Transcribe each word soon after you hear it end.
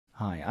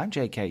Hi, I'm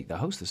JK, the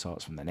host of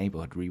sorts from the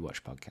Neighborhood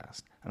Rewatch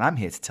podcast, and I'm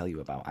here to tell you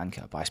about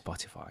Anchor by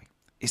Spotify.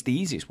 It's the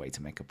easiest way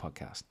to make a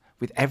podcast,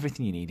 with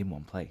everything you need in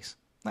one place.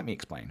 Let me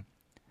explain.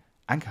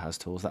 Anchor has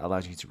tools that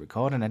allows you to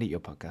record and edit your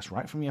podcast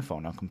right from your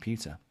phone or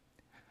computer.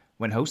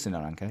 When hosting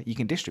on Anchor, you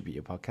can distribute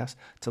your podcast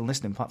to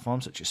listening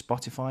platforms such as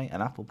Spotify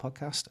and Apple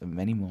Podcasts and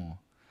many more.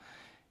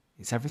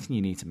 It's everything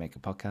you need to make a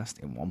podcast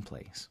in one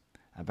place.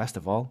 And best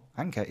of all,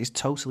 Anchor is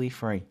totally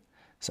free.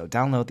 So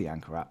download the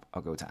Anchor app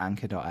or go to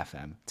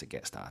anchor.fm to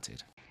get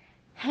started.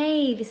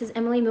 Hey, this is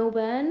Emily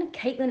Milburn,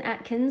 Caitlin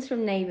Atkins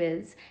from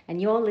Neighbours, and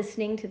you're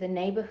listening to the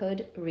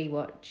Neighbourhood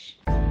Rewatch.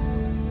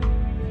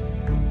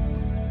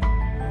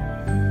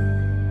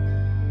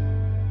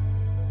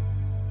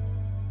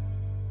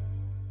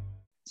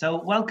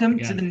 So welcome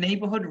to the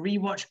Neighbourhood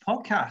Rewatch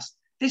podcast.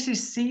 This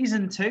is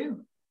season 2,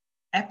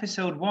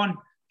 episode 1.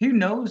 Who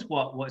knows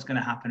what's going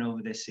to happen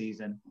over this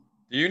season?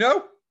 Do you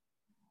know?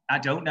 I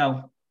don't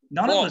know.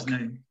 None of us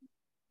knew.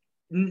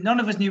 None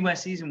of us knew where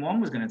season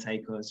 1 was going to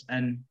take us,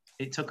 and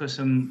it took us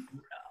some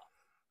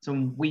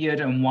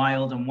weird and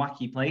wild and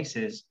wacky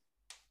places.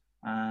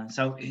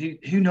 So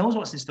who knows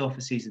what's in store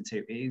for season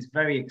 2? It is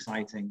very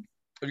exciting.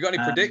 Have you got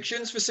any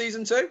predictions for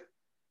season 2?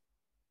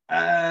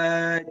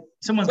 Let's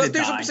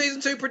do some season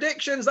 2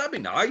 predictions. That'd be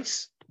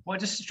nice. Well,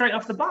 just straight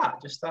off the bat,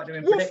 just start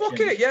doing well, predictions. Fuck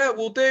it, yeah,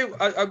 we'll do.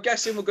 I'm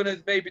guessing we're going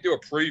to maybe do a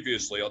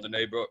previously on the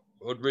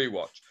Neighbourhood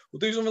Rewatch. We'll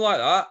do something like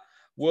that.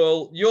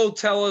 Well, you'll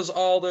tell us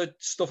all the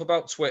stuff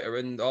about Twitter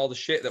and all the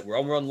shit that we're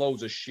on. We're on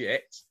loads of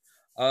shit.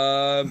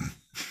 Then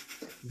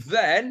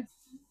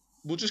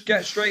we'll just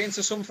get straight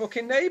into some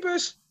fucking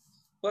neighbours.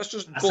 Let's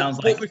just.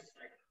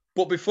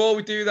 But before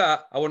we do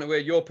that, I want to hear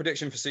your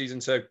prediction for season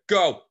 2.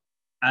 Go.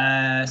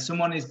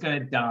 Someone is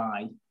going to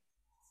die.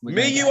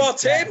 Me, you, or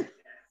Tim?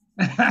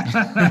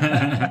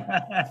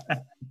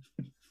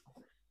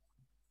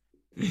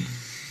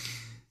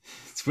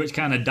 Which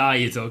kind of die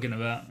you're talking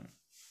about?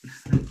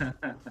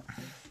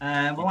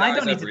 Well, I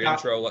don't need to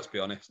intro. Let's be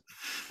honest.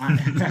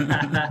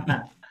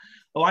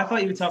 Oh, I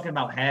thought you were talking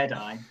about hair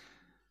dye.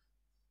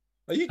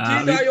 Do you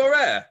dye your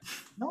hair?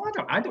 No, I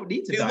don't. I don't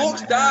need to. It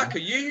looks darker.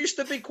 You used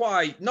to be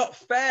quite not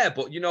fair,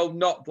 but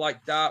not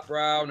like dark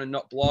brown and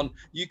not blonde.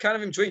 You kind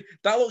of in between.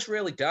 That looks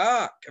really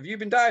dark. Have you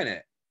been dyeing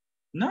it?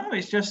 No,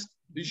 it's just.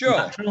 You sure?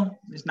 Natural.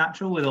 It's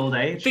natural with old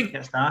age. I think it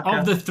gets darker.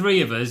 Of the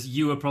three of us,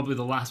 you were probably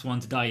the last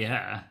one to dye your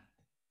hair.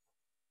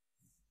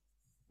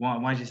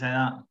 Why did you say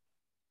that?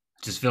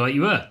 Just feel like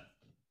you were.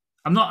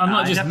 I'm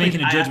not just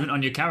making a judgment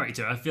on your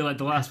character. I feel like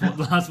the last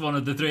one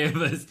of the three of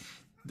us.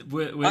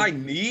 I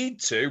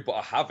need to, but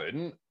I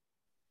haven't.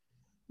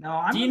 No,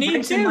 I'm. Do you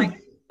need to?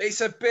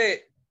 It's a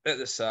bit at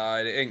the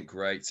side. It ain't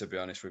great, to be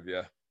honest with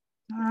you.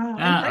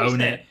 Own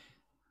it.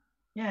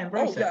 Yeah,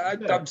 embrace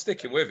it. I'm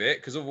sticking with it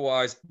because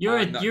otherwise you're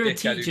a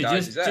teacher.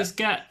 Just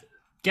get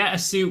a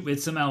suit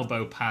with some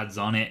elbow pads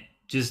on it.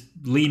 Just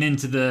lean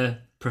into the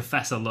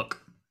professor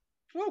look.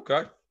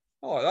 Okay,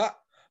 I like that.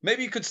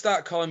 Maybe you could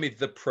start calling me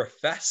the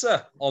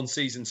Professor on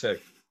season 2.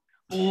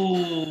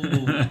 Ooh.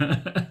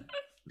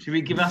 Should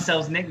we give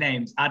ourselves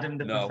nicknames? Adam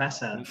the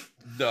Professor.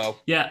 No.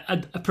 Yeah,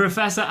 a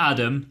Professor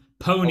Adam,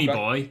 Pony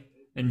Boy,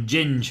 and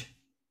Ginge.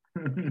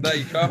 There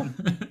you go.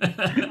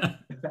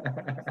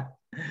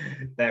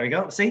 There we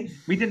go. See,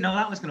 we didn't know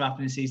that was going to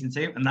happen in season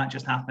 2, and that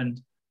just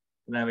happened.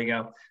 There we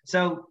go.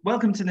 So,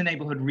 welcome to the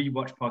Neighbourhood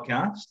Rewatch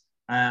podcast.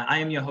 I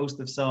am your host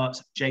of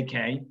sorts,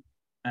 JK,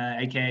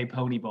 aka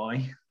Pony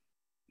Boy.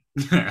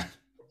 Is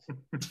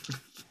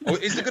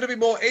there going to be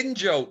more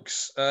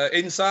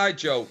inside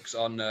jokes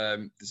on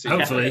the season?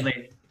 Hopefully.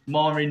 Definitely.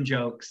 More in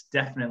jokes,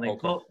 definitely.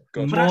 Okay.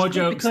 But more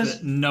jokes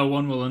that no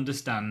one will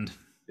understand.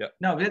 Yeah.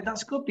 No,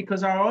 that's good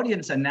because our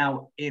audience are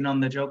now in on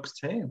the jokes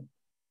too.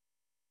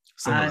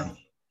 Some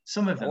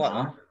of them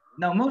are.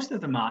 No, most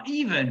of them are.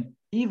 Even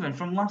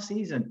from last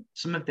season,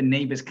 some of the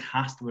Neighbours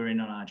cast were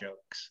in on our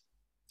jokes.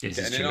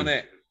 Getting in on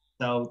it.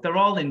 So they're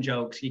all in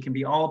jokes. You can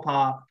be all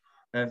part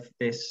of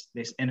this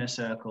inner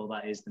circle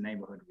that is the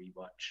Neighbourhood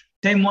Rewatch.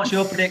 Tim, what's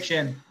your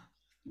prediction?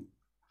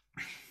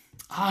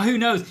 Who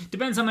knows?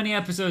 Depends how many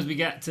episodes we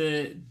get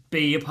to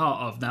be a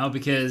part of now,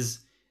 because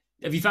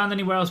have you found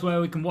anywhere else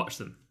where we can watch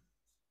them?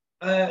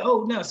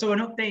 No. So an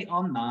update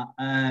on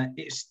that.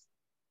 It's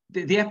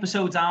the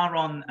episodes are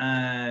on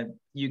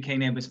UK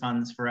Neighbours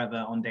Fans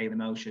Forever on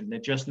Dailymotion. They're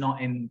just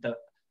not in the...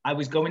 I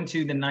was going to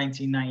the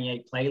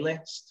 1998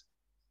 playlist,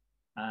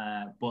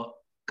 but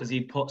because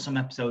he put some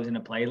episodes in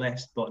a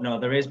playlist, but no,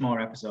 there is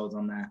more episodes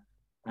on there.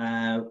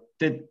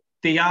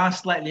 They are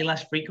slightly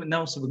less frequent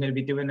though, so we're going to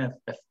be doing a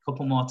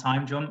couple more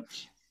time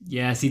jumps.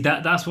 Yeah, see,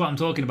 that's what I'm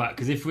talking about,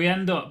 because if we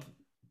end up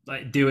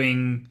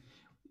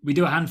we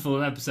do a handful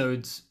of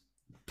episodes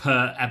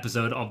per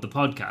episode of the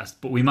podcast,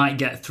 but we might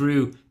get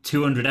through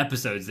 200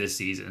 episodes this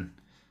season.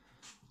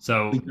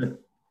 So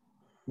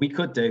we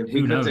could do.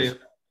 Who knows?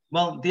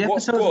 Well, the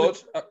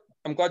episodes...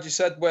 I'm glad you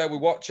said where we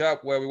watch our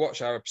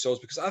episodes,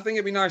 because I think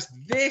it'd be nice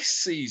this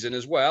season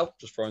as well,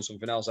 just throwing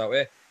something else out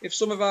here, if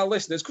some of our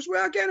listeners, because we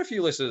are getting a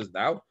few listeners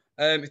now,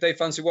 if they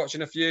fancy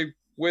watching a few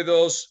with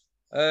us,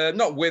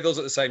 not with us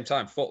at the same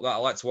time, fuck that, I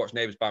like to watch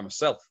Neighbours by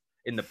myself.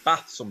 in the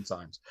bath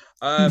sometimes.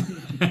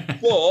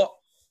 But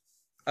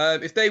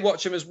if they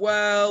watch them as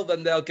well,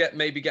 then they'll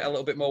maybe get a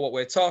little bit more what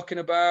we're talking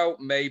about.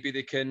 Maybe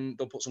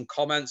they'll put some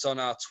comments on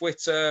our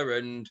Twitter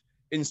and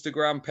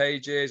Instagram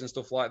pages and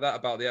stuff like that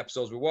about the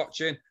episodes we're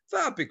watching.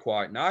 That'd be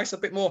quite nice. A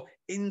bit more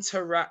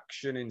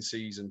interaction in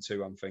season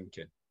 2, I'm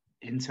thinking.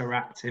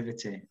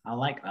 Interactivity. I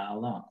like that a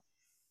lot.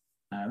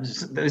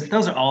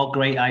 Those are all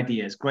great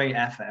ideas. Great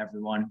effort,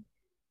 everyone.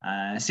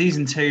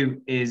 Season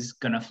 2 is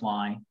going to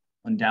fly,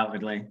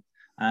 undoubtedly.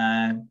 Do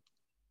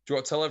you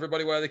want to tell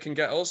everybody where they can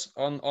get us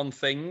on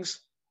things?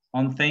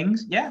 On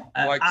things, yeah.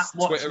 Like at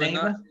Twitter Watch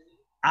Neighbor. and that?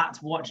 At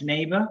Watch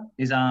Neighbor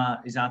is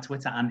our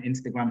Twitter and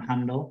Instagram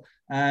handle.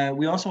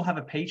 We also have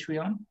a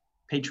Patreon.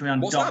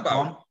 Patreon.com. What's that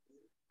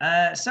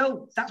about?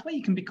 So that's where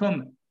you can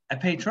become a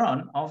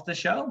patron of the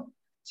show.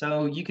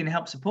 So you can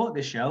help support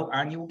this show,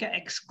 and you will get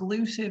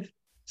exclusive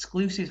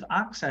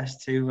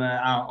access to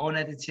our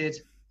unedited,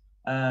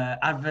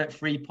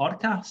 advert-free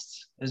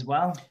podcasts as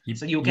well.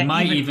 So you'll get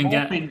even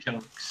more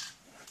jokes.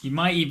 You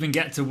might even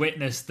get to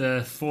witness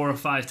the 4 or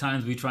 5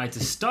 times we tried to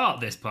start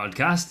this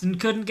podcast and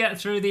couldn't get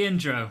through the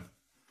intro.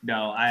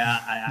 No,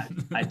 I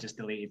just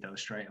deleted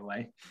those straight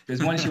away.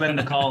 Because once you end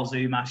the call,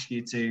 Zoom asks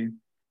you to,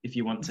 if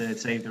you want to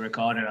save the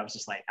recording. I was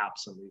just like,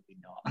 absolutely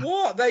not.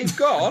 What? They've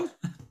gone?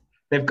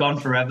 They've gone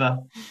forever.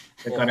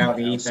 They've gone out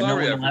the ether.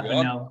 Sorry, no one will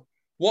ever know.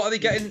 What are they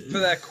getting for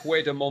their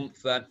 £1 a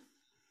month then?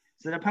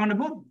 So they're £1 a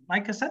month.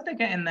 Like I said, they're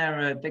getting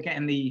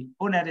the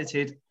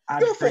unedited.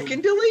 You're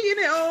fucking deleting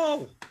it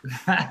all.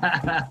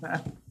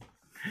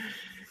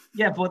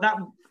 Yeah, but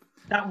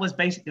that was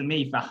basically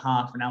me for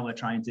half an hour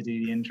trying to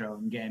do the intro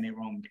and getting it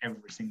wrong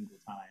every single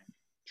time.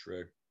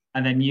 True.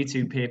 And then you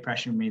two peer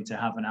pressuring me to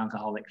have an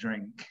alcoholic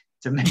drink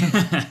to make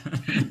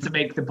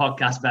the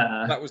podcast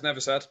better. That was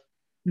never said.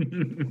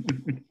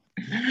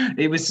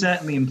 It was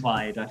certainly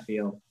implied, I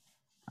feel.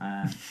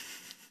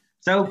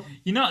 So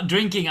you're not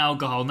drinking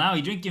alcohol now,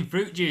 you're drinking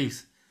fruit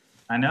juice.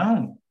 I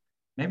know.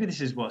 Maybe this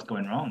is what's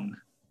going wrong.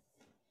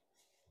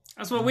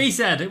 That's what we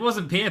said. It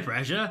wasn't peer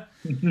pressure.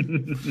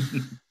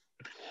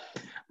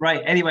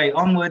 Right. Anyway,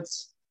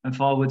 onwards and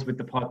forwards with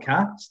the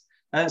podcast.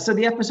 So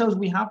the episodes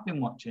we have been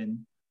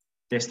watching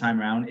this time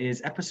around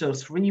is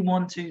episodes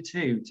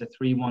 3122 to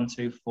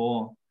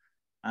 3124.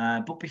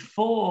 But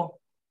before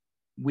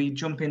we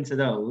jump into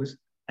those,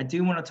 I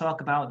do want to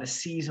talk about the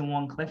season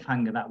 1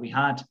 cliffhanger that we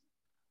had,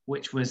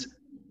 which was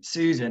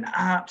Susan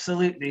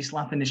absolutely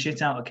slapping the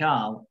shit out of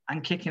Carl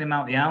and kicking him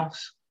out the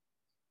house.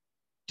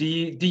 Do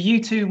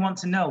you two want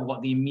to know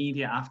what the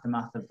immediate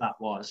aftermath of that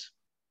was?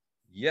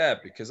 Yeah,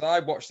 because I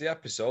watched the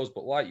episodes,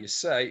 but like you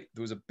say,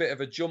 there was a bit of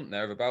a jump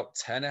there of about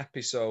 10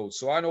 episodes.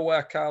 So I know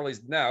where Carl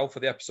is now for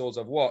the episodes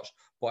I've watched,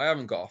 but I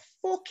haven't got a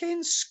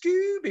fucking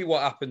Scooby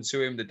what happened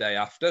to him the day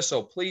after.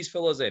 So please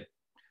fill us in.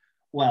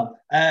 Well,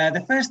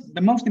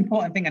 the most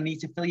important thing I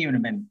need to fill you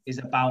in is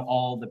about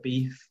all the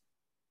beef.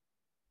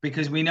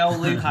 Because we know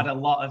Luke had a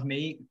lot of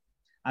meat.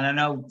 And I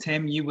know,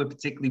 Tim, you were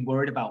particularly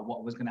worried about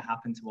what was going to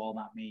happen to all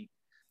that meat.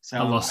 So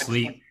I lost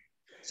sleep.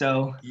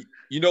 So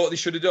you know what they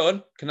should have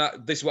done?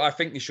 This is what I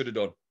think they should have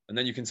done. And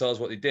then you can tell us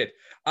what they did.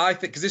 I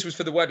think, because this was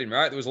for the wedding,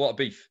 right? There was a lot of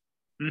beef.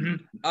 Mm-hmm.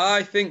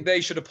 I think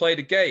they should have played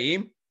a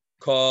game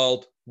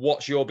called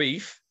What's Your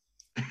Beef?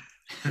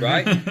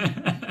 Right?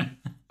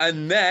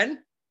 And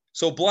then,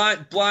 so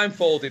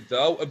blindfolded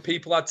though, and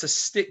people had to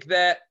stick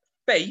their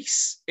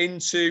face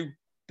into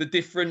the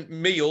different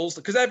meals,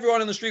 because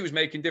everyone on the street was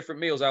making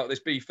different meals out of this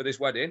beef for this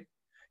wedding.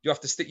 You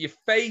have to stick your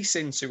face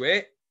into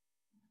it,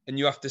 and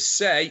you have to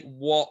say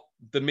what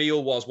the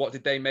meal was. What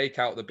did they make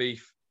out of the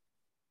beef?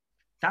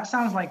 That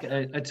sounds like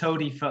a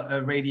Toady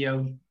a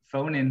radio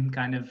phone-in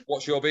kind of.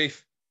 What's your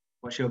beef?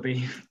 What's your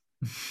beef?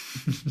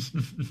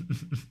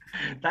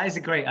 That is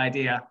a great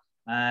idea.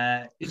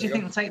 Did you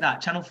think they'll take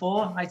that? Channel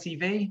 4,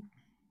 ITV?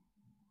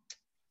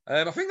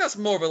 I think that's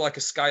more of a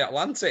Sky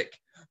Atlantic.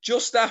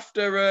 Just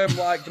after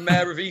like the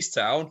mayor of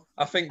Easttown,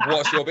 I think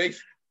What's Your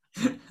Beef?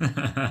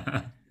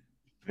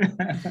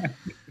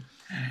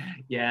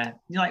 Yeah,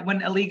 like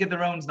when A League of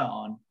Their Own's not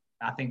on,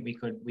 I think we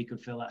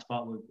could fill that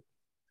spot with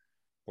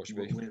What's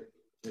Your Beef?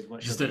 With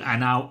What's Just Your Beef.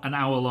 an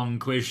hour-long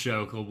quiz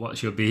show called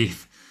What's Your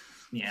Beef?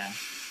 Yeah,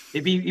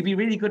 it'd be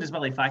really good as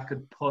well if I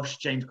could push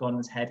James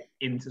Gordon's head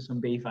into some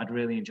beef. I'd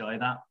really enjoy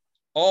that.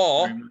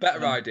 Or,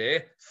 better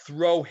idea,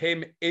 throw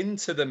him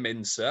into the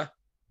mincer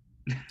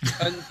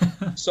and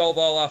solve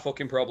all our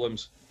fucking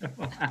problems.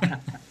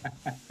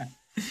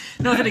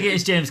 Nothing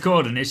against James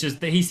Corden. It's just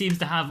that he seems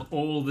to have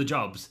all the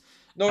jobs.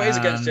 No, it is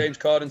against James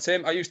Corden,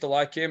 Tim. I used to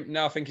like him.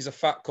 Now I think he's a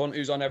fat cunt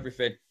who's on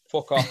everything.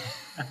 Fuck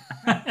off.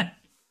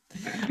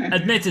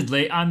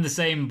 Admittedly, I'm the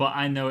same, but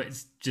I know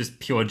it's just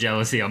pure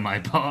jealousy on my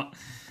part.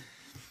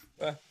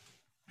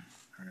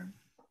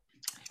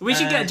 We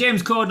should get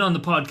James Corden on the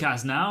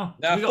podcast now.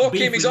 Now, fuck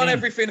him. He's on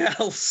everything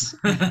else.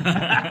 We are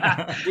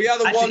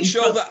the Actually, one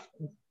show that...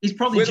 He's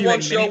probably we're the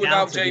one show now,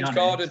 without James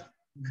Corden.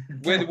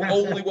 We're the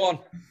only one.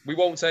 We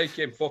won't take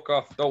him. Fuck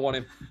off. Don't want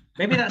him.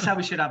 Maybe that's how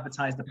we should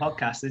advertise the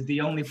podcast. It's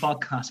the only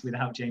podcast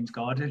without James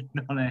Corden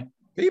on it.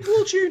 People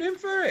will tune in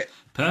for it.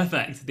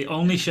 Perfect. The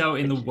only show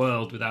in the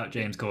world without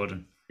James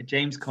Corden. A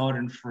James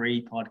Corden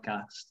free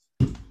podcast.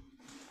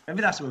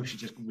 Maybe that's what we should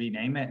just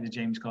rename it, the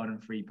James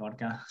Corden free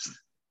podcast.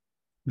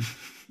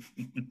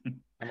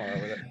 I'm all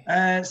right with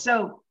it.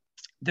 So,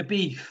 the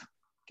beef,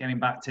 getting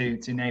back to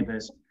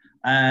Neighbours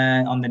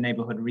on the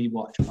Neighbourhood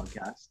Rewatch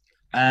podcast.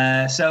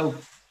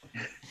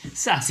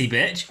 Sassy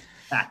bitch.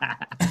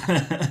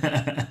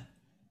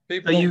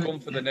 People don't come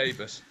for the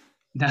neighbours.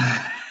 They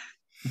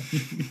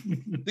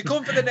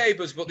come for the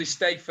neighbours, but they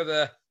stay for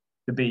the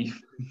beef.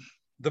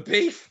 The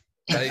beef?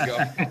 There you go.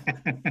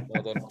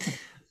 Well done.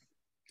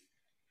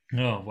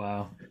 Oh,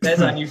 wow.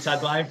 There's our new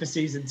tagline for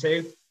season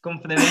 2. Come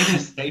for the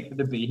neighbours, stay for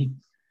the beef.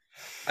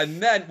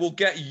 And then we'll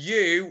get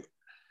you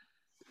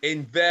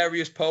in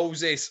various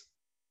poses.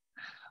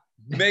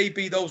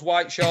 Maybe those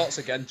white shorts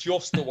again,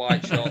 just the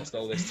white shorts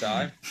though this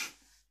time.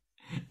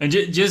 And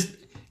just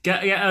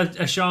get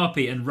a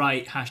Sharpie and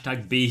write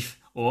 #beef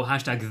or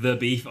 #the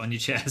beef on your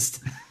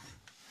chest.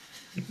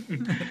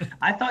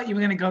 I thought you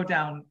were going to go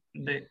down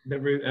the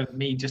route of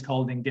me just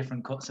holding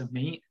different cuts of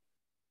meat.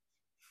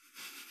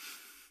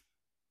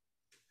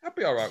 I'd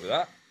be all right with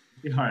that.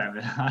 You're all right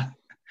with that.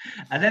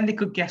 And then they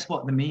could guess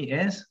what the meat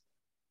is.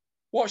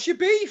 What's your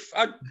beef?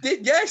 I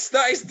did. Yes,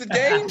 that is the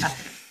game.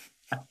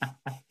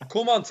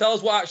 Come on, tell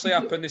us what actually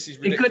happened. This is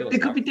ridiculous. There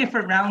could be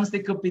different rounds.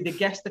 There could be the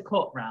guess the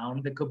cut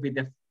round. There could be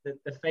the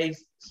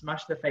face,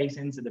 smash the face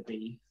into the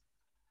beef.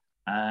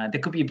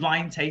 There could be a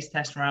blind taste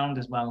test round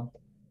as well.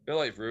 I feel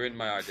like you've ruined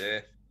my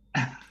idea.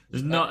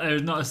 There's not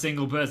a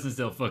single person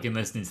still fucking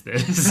listening to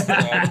this.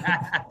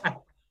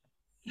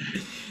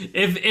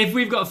 If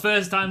we've got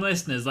first time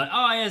listeners like,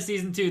 oh yeah,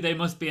 season 2, they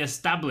must be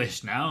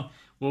established now.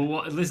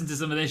 Well, listen to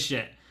some of this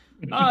shit.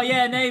 Oh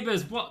yeah,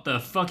 Neighbours, what the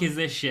fuck is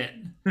this shit?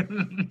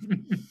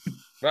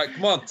 Right,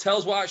 come on, tell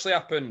us what actually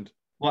happened.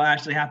 What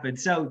actually happened?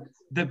 So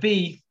the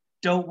beef,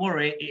 don't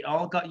worry, it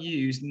all got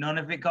used. None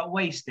of it got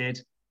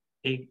wasted.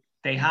 They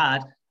had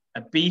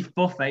a beef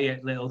buffet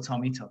at Little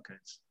Tommy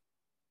Tucker's.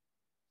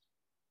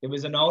 It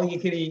was an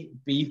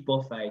all-you-can-eat beef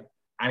buffet,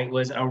 and it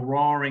was a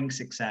roaring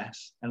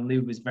success. And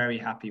Lou was very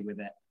happy with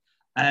it.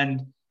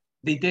 And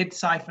they did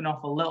siphon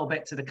off a little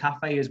bit to the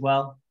cafe as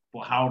well,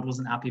 but Harold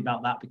wasn't happy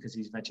about that because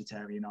he's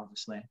vegetarian,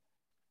 obviously.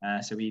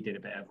 So he did a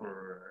bit of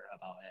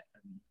about it.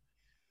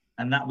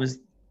 And that was,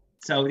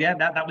 so yeah,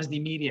 that was the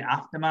immediate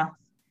aftermath.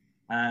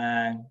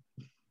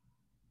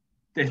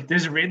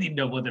 There's really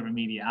no other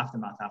immediate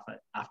aftermath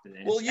after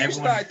this. Well, you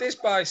started this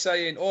by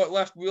saying,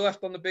 we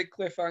left on the big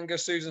cliffhanger,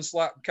 Susan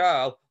slapped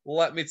Carl.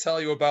 Let me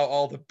tell you about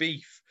all the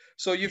beef.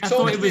 So you've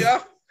told us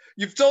about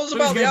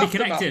the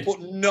aftermath,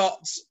 but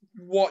not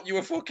what you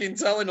were fucking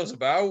telling us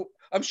about.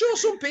 I'm sure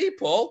some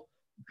people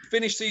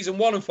finished season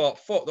 1 and thought,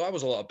 fuck, that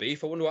was a lot of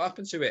beef. I wonder what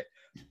happened to it.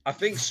 I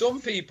think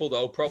some people,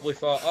 though, probably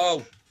thought,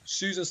 oh,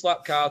 Susan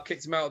slapped Carl,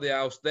 kicked him out of the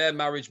house. Their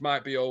marriage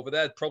might be over.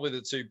 They're probably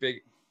the two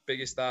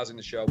biggest stars in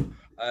the show.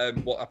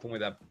 What happened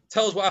with them?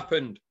 Tell us what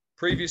happened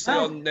previously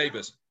on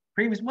Neighbours.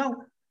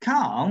 Well,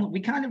 Carl, we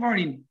kind of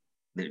already...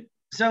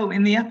 So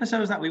in the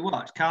episodes that we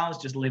watched,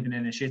 Carl's just living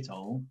in a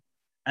shithole.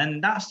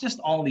 And that's just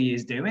all he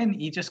is doing.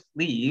 He just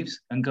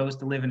leaves and goes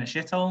to live in a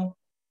shithole.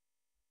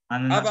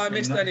 Have I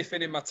missed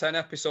anything in my 10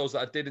 episodes that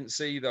I didn't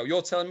see, though?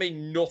 You're telling me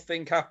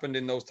nothing happened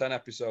in those 10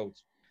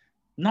 episodes?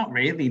 Not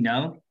really,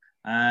 no.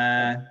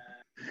 I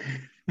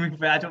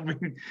don't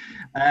really...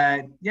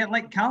 yeah,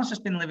 like, Carl's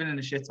just been living in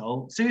a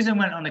shithole. Susan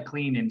went on a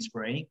cleaning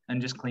spree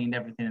and just cleaned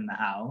everything in the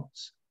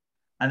house.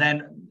 And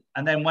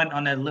then went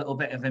on a little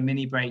bit of a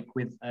mini break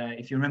with,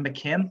 if you remember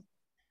Kim,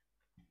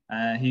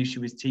 who she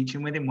was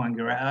teaching with in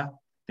Wangaratta.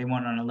 They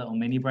went on a little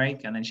mini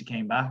break, and then she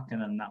came back,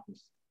 and then that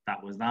was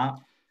that.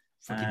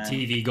 Fucking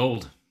TV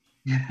gold.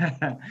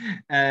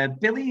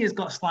 Billy has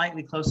got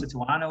slightly closer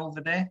to Anna over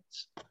this.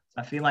 So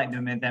I feel like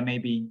they may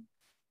be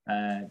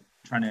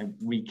trying to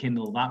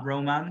rekindle that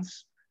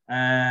romance.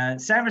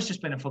 Sarah's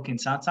just been a fucking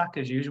sad sack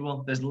as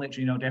usual. There's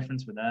literally no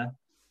difference with her.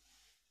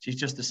 She's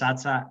just a sad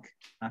sack.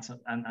 That's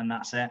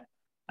it.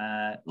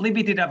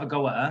 Libby did have a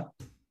go at her.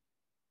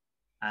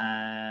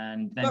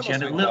 And then that she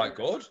had a little... quite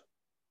good.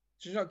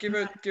 Did you not give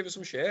her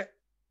some shit?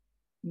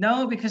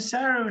 No, because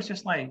Sarah was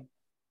just like,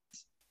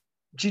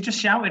 she just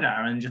shouted at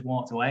her and just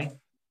walked away.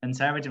 And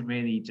Sarah didn't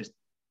really just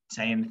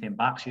say anything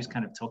back. She just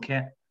kind of took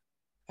it.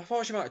 I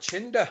thought she might have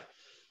chinned her.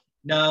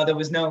 No, there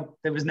was no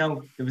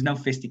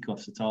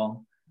fisticuffs at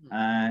all.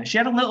 She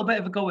had a little bit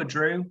of a go at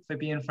Drew for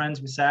being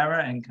friends with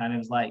Sarah, and kind of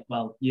was like,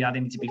 well, you either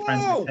need to be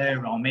friends with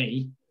her or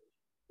me.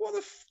 What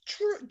the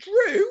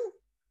Drew?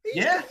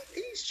 Yeah.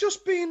 He's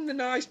just being a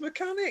nice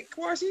mechanic.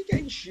 Why is he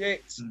getting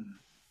shit?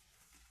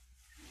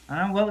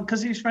 Well,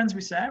 because he was friends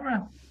with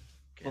Sarah.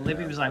 Well,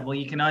 Libby was like, well,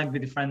 you can either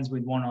be friends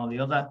with one or the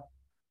other.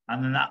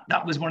 And then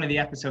that was one of the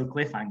episode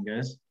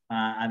cliffhangers.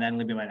 And then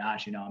Libby went,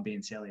 actually, no, I'm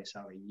being silly.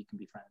 Sorry, you can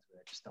be friends with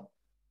her.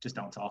 Just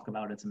don't talk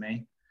about it to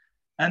me.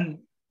 And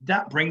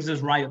that brings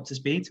us right up to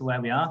speed to where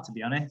we are, to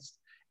be honest.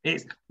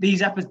 It's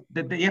the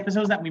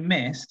episodes that we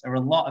missed are a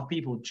lot of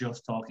people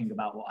just talking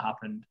about what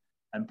happened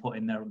and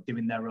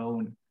doing their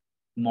own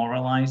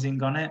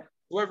moralizing on it.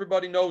 So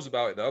everybody knows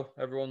about it, though.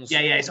 Everyone's...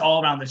 Yeah, it's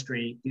all around the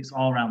street. It's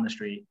all around the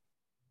street.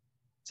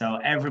 So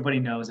everybody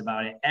knows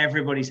about it.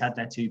 Everybody's had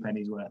their 2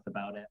 pennies worth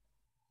about it.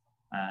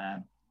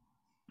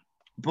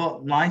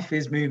 But life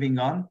is moving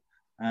on.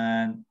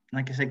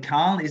 Like I said,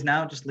 Carl is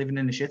now just living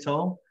in a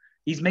shithole.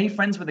 He's made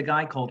friends with a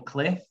guy called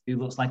Cliff, who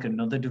looks like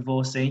another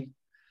divorcee.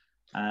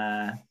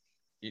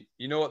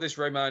 You know what this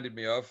reminded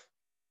me of?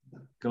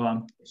 Go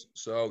on.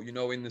 So, you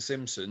know, in The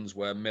Simpsons,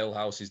 where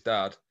Milhouse's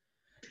dad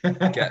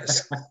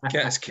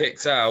gets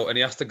kicked out and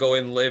he has to go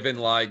and live in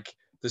like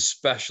the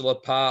special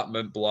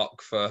apartment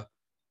block for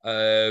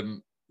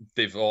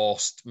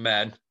divorced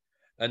men,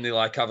 and they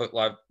like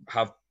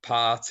have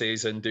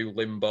parties and do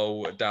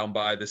limbo down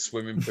by the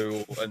swimming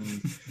pool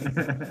and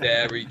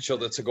dare each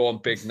other to go on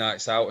big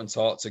nights out and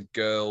talk to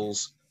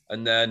girls.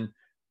 And then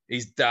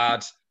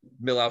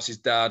Milhouse's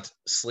dad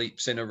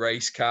sleeps in a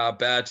race car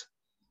bed,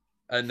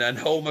 and then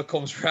Homer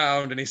comes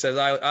round and he says,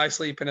 I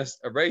sleep in a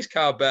race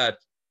car bed.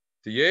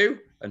 Do you?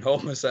 And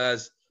Homer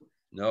says,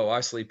 no,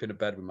 I sleep in a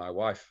bed with my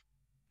wife.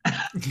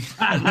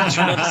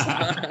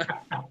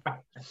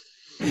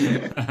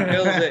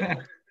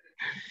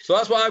 So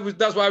that's why I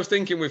was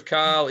thinking with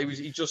Carl. He's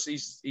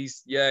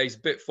a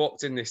bit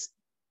fucked in this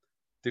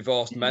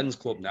divorced men's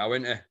club now,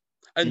 isn't he?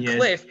 And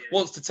Cliff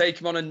wants to take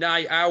him on a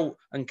night out,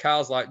 and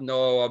Carl's like,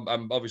 no,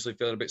 I'm obviously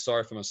feeling a bit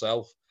sorry for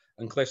myself.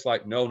 And Cliff's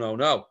like,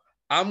 no,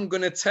 I'm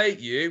gonna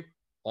take you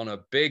on a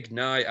big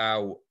night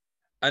out.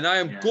 And I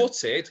am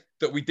gutted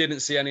that we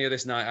didn't see any of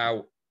this night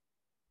out.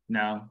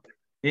 No.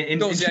 In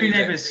true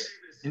Neighbours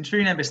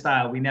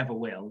style, we never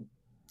will.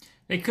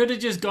 They could have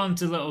just gone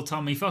to Little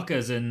Tommy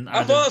Fuckers and...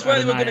 I thought that's where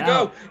they were going to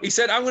go. He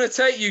said, I'm going to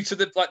take you to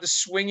the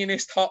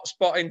swingingest hot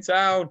spot in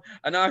town.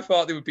 And I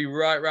thought they would be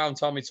right round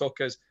Tommy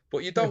Tucker's.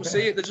 But you don't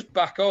see it. They're just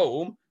back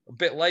home a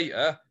bit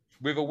later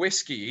with a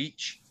whiskey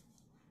each,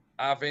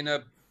 having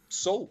a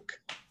sulk.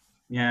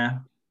 Yeah.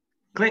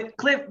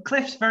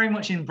 Cliff's very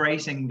much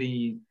embracing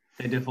the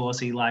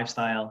divorcee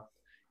lifestyle.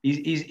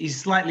 He's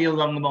slightly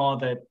along more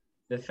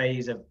the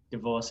phase of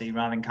divorcee,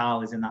 rather than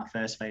Carl is in that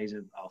first phase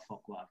of, oh,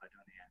 fuck, what have I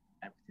done here?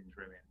 Everything's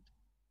ruined.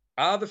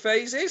 Are the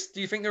phases?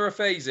 Do you think there are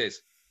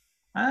phases?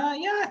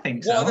 Yeah, I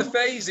think so. What are the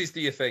phases, do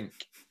you think?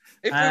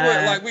 If we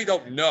were, we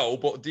don't know,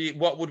 but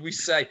what would we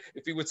say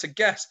if we were to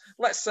guess?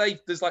 Let's say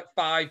there's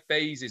 5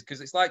 phases,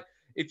 because it's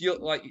if you're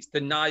it's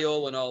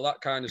denial and all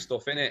that kind of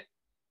stuff, innit?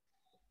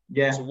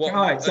 Yeah. So what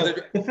all right,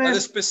 are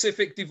the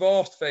specific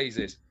divorced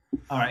phases?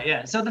 All right,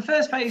 yeah. So the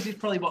first phase is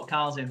probably what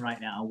Carl's in right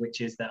now,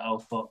 which is that, oh,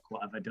 fuck,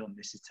 what have I done?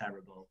 This is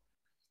terrible.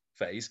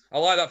 Phase. I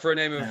like that for a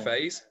name of a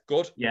phase.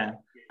 Good. Yeah.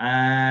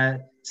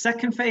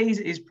 Second phase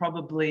is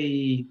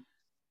probably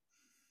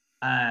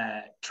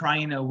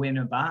trying to win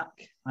her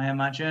back, I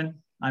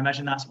imagine. I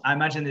imagine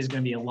there's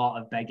going to be a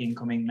lot of begging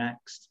coming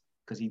next,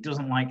 because he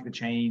doesn't like the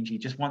change. He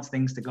just wants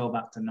things to go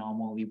back to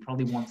normal. He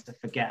probably wants to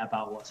forget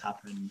about what's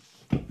happened.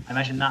 I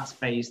imagine that's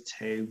phase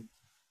 2.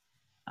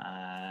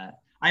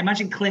 I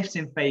imagine Cliff's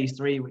in phase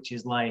 3, which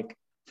is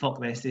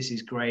fuck this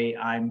is great.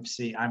 I'm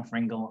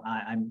Fringle.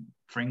 I'm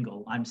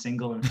Fringle. I'm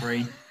single and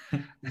free.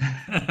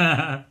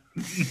 That's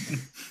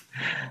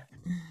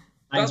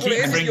what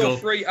it is. You're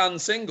free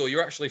and single.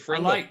 You're actually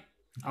Fringle.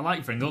 I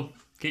like Fringle.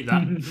 Keep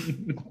that.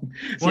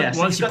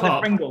 Once you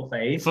pop, the Fringle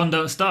phase, fun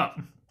don't stop.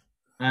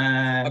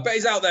 I bet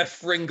he's out there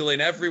fringling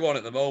everyone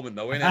at the moment,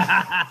 though, isn't he?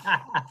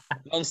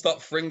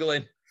 Non-stop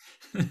fringling.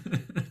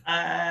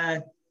 I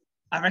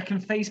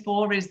reckon phase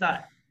 4 is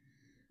that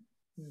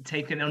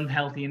take an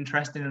unhealthy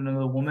interest in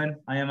another woman.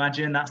 I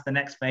imagine that's the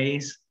next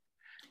phase.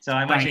 So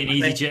I imagine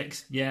easy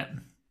chicks.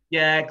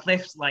 Yeah,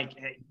 Cliff's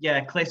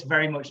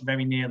very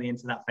nearly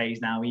into that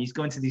phase now. He's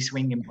going to these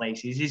swinging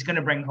places. He's going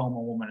to bring home a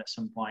woman at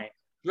some point.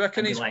 Do you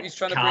reckon he's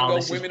trying to bring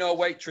home women or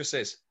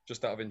waitresses,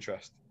 just out of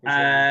interest?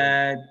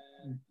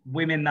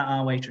 Women that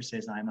are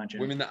waitresses, I imagine.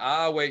 Women that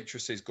are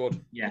waitresses, good.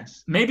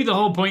 Yes. Maybe the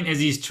whole point is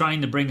he's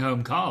trying to bring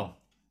home Carl.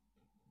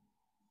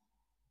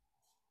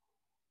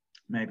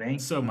 Maybe.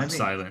 So much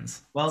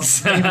silence. Well,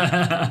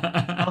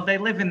 they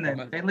live in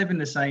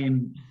the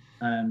same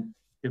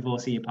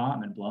divorcee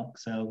apartment block,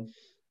 so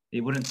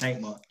it wouldn't take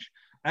much.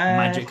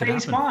 Magic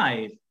phase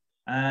 5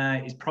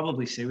 is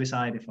probably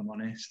suicide, if I'm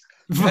honest.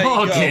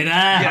 Fucking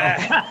hell.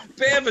 Yeah.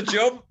 Bit of a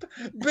jump.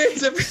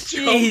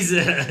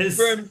 Jesus.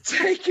 From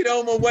taking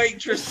home a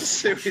waitress to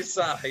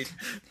suicide.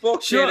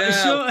 Fucking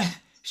hell.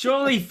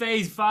 Surely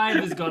phase 5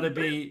 has got to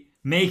be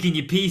making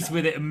your peace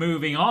with it and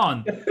moving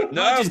on.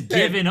 No, just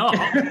giving up.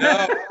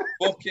 No,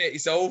 fuck it,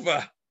 it's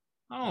over.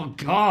 Oh,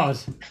 God.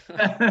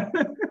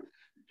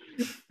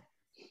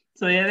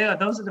 So, yeah,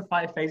 those are the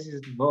 5 phases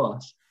of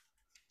divorce.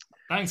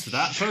 Thanks for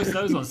that. Post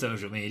those on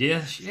social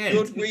media. Shit.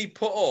 Should we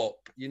put up,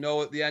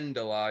 at the end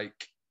of,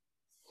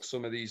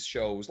 some of these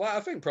shows, I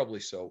think probably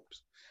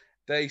soaps,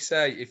 they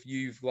say if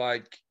you've, got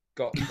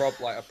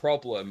a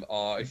problem,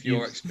 or if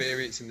you're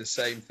experiencing the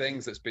same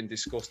things that's been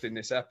discussed in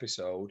this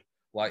episode,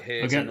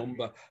 here's a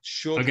number.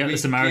 I'll get the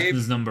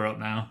Samaritans number up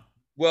now.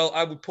 Well,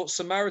 I would put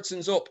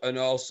Samaritans up and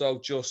also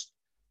just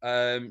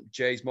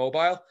Jay's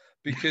mobile,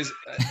 because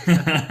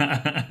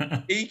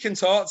he can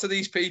talk to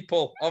these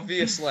people,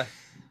 obviously.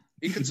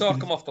 He can talk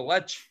them off the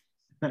ledge.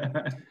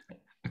 I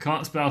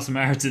can't spell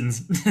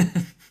Samaritans.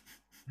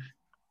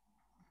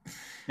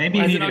 Maybe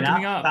Why you is it need not an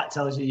coming app up? that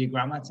tells you your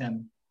grammar,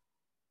 Tim.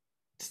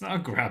 It's not a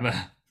grammar.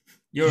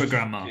 You're a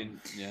grandma.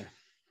 Yeah.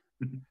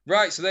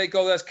 Right, so there you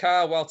go. There's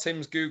Carl while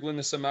Tim's Googling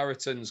the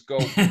Samaritans. Go.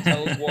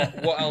 Tell us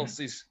what else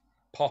is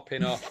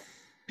popping up.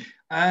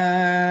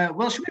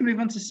 Well, should we move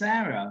on to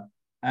Sarah?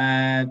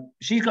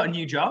 She's got a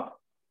new job.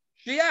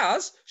 She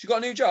has. She's got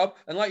a new job.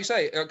 And like you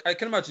say, I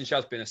can imagine she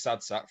has been a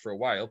sad sack for a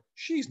while.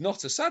 She's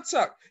not a sad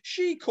sack.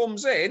 She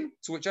comes in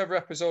to whichever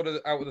episode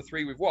out of the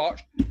 3 we've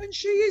watched, and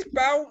she is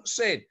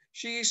bouncing.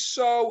 She is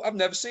so... I've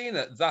never seen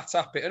her that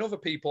happy. And other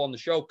people on the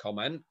show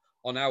comment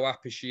on how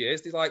happy she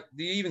is. They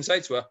even say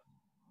to her,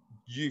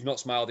 "You've not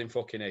smiled in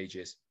fucking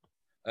ages."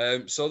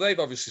 So they've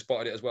obviously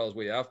spotted it as well as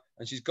we have.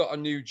 And she's got a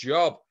new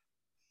job.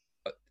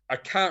 I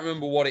can't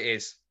remember what it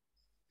is.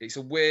 It's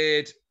a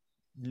weird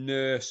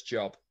nurse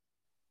job.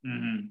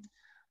 Mm-hmm.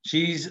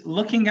 She's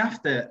looking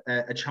after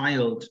a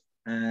child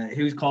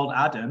who's called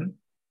Adam,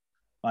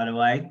 by the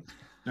way.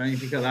 Don't know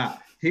if you got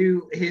that.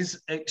 Who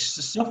is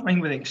suffering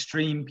with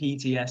extreme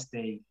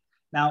PTSD.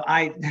 Now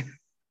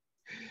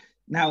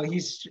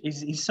he's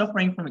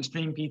suffering from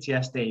extreme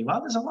PTSD.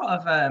 Well, there's a lot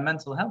of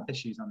mental health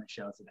issues on this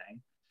show today.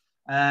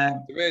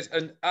 There is,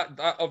 and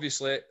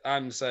obviously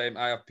I'm the same.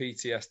 I have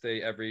PTSD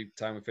every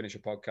time we finish a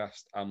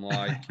podcast. I'm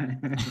like,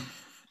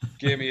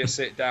 give me a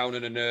sit down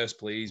and a nurse,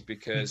 please,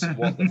 because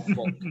what the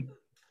fuck?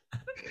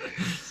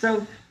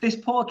 So this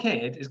poor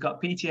kid has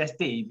got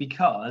PTSD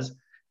because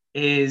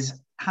his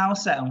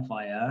house set on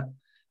fire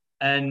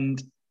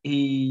and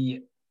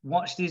he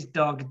watched his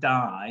dog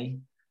die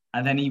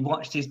and then he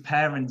watched his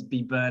parents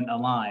be burnt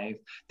alive.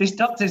 This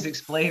doctor's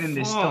explaining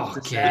this stuff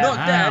to They're Sarah.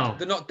 not dead.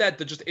 They're not dead.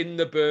 They're just in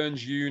the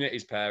burns unit,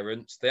 his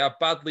parents. They are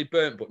badly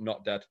burnt, but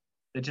not dead.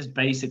 They're just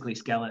basically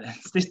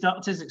skeletons. This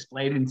doctor's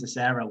explaining to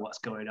Sarah what's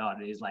going on.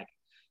 And he's like,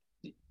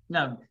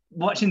 no,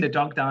 watching the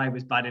dog die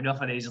was bad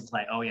enough. And he's just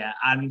like, oh yeah,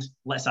 and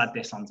let's add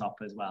this on top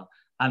as well.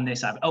 And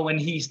this, and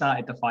he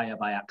started the fire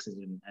by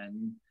accident.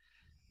 And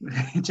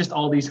just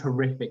all these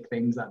horrific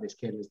things that this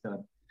kid has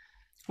done.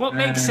 What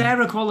makes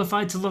Sarah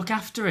qualified to look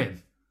after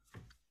him?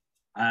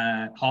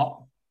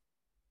 Hot.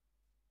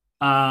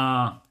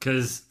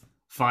 Because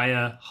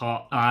fire,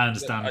 hot. I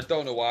understand. I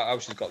don't know how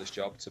she's got this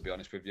job, to be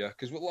honest with you.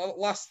 Because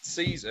last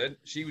season,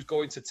 she was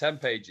going to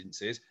temp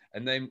agencies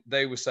and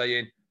they were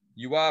saying,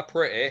 you are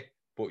pretty,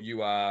 but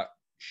you are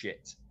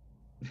shit.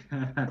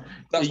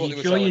 That's what they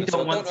were telling you us.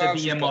 don't want to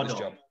be a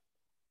model?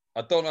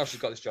 I don't know if she's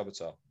got this job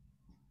at all.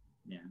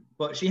 Yeah,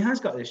 but she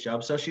has got this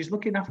job. So she's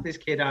looking after this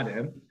kid,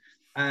 Adam.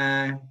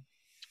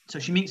 So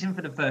she meets him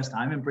for the first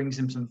time and brings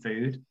him some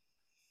food.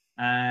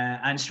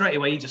 And straight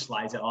away, he just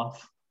slides it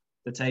off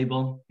the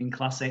table in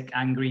classic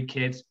angry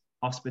kid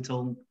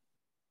hospital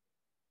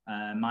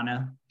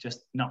manner,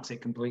 just knocks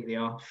it completely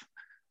off.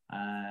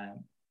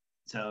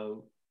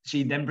 So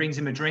she then brings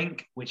him a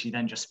drink, which he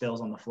then just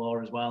spills on the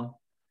floor as well.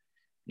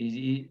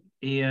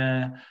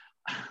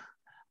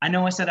 I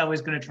know I said I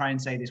was going to try and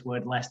say this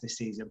word less this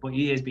season, but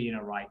he is being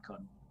a right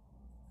cunt.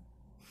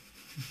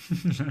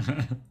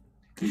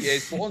 He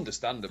is, but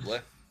understandably.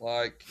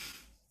 Like,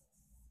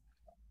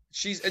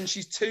 she's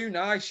too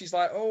nice. She's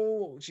like,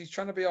 oh, she's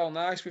trying to be all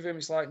nice with him.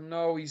 It's like,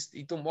 no,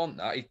 he don't want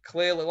that. He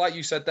clearly, like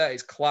you said there,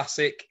 it's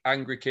classic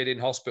angry kid in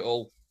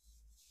hospital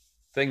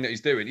thing that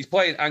he's doing. He's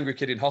playing angry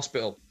kid in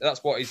hospital.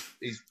 That's what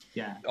his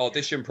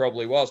audition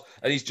probably was.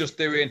 And he's just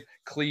doing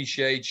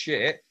cliched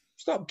shit.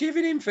 Stop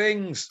giving him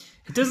things.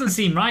 It doesn't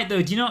seem right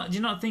though. Do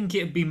you not think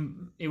it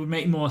would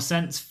make more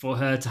sense for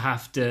her to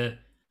have to,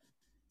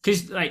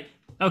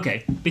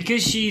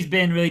 because she's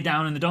been really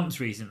down in the dumps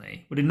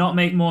recently, would it not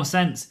make more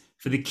sense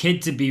for the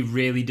kid to be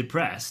really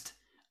depressed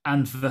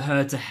and for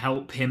her to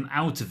help him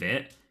out of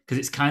it? Because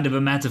it's kind of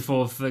a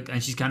metaphor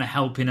and she's kind of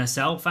helping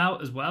herself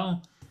out as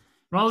well.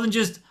 Rather than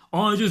just,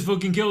 I just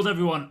fucking killed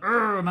everyone.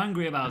 I'm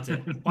angry about it.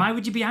 Why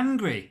would you be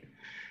angry?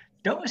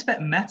 Don't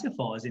expect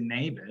metaphors in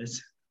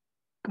Neighbours.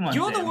 Come on,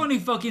 You're Tim. the one who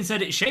fucking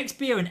said it's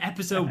Shakespeare in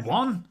episode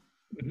 1.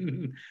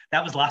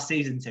 That was last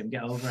season, Tim.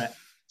 Get over it.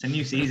 It's a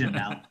new season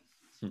now.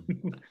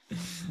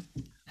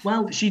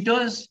 Well, she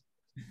does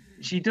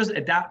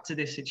adapt to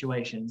this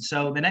situation.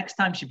 So the next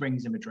time she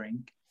brings him a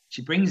drink,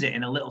 she brings it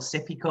in a little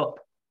sippy cup,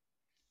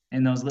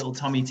 in those little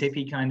Tommy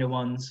Tippy kind of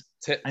ones.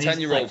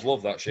 10-year-olds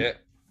love that shit.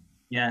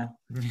 Yeah.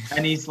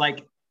 And he's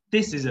like,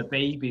 this is a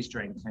baby's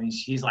drink. And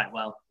she's like,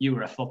 well, you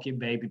were a fucking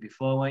baby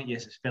before, weren't you?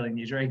 Spilling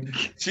your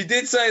drink. She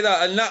did say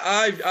that. And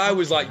I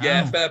was like,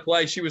 yeah, fair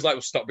play. She was like,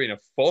 well, stop being a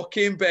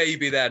fucking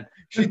baby then.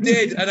 She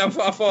did. And I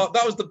thought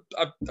that was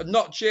I've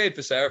not cheered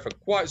for Sarah for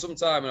quite some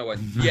time. And I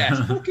went, yes,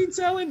 fucking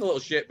tell him, the little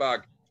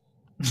shitbag.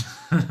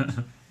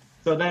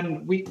 So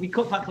then we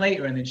cut back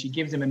later and then she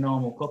gives him a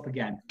normal cup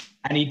again.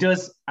 And he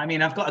does,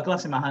 I've got a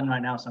glass in my hand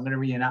right now, so I'm going to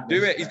reenact this.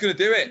 Do it. He's going to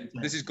do it.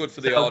 This is good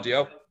for the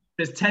audio.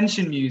 There's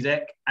tension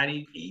music and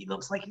he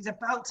looks like he's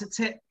about to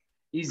tip.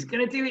 He's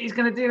going to do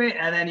it.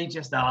 And then he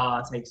just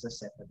takes a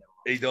sip of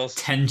it. He does.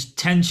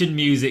 Tension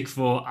music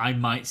for I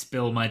might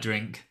spill my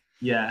drink.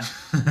 Yeah.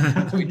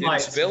 He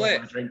didn't spill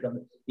it.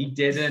 He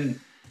didn't.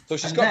 So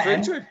she's And got through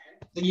then- to him.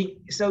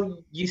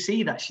 So you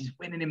see that she's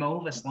winning him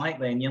over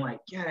slightly, and you're like,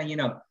 yeah, you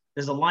know,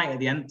 there's a light at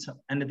the end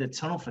of the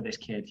tunnel for this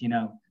kid. You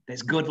know,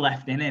 there's good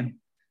left in him.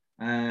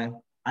 And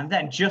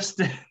then just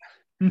to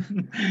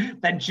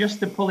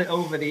pull it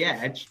over the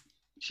edge,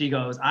 she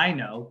goes, I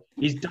know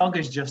his dog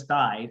has just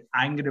died.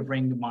 I'm gonna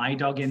bring my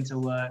dog into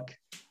work,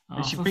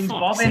 and she for brings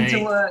fuck's Bob into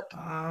sake. work.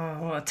 Oh,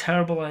 what a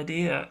terrible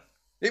idea.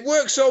 It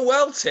works so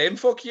well, Tim.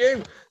 Fuck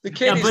you. The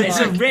kid Yeah, is but it's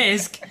a like,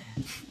 risk.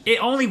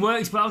 It only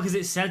works well because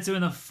it's said so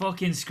in the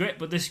fucking script,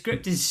 but the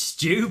script is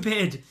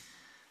stupid.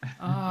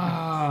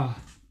 Oh.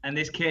 And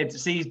this kid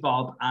sees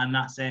Bob, and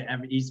that's it.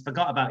 He's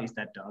forgot about his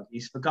dead dog.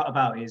 He's forgot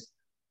about his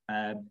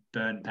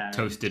burnt parents.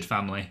 Toasted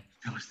family.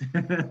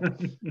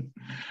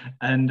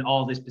 And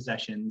all his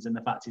possessions, and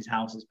the fact his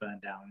house is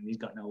burned down and he's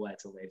got nowhere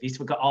to live. He's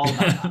forgot all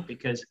about that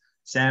because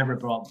Sarah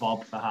brought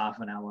Bob for half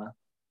an hour.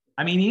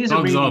 I mean, he is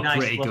Dogs a really are nice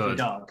pretty fluffy good.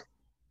 dog.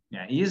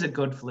 Yeah, he is a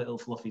good little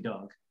fluffy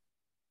dog.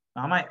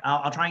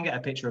 I'll try and get a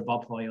picture of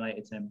Bob for you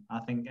later, Tim. I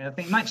think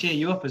it might cheer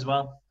you up as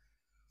well.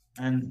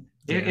 And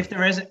if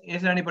there's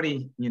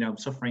anybody, you know,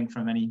 suffering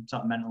from any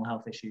sort of mental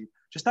health issue,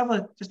 just have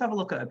a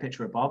look at a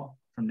picture of Bob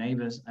from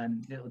Neighbours,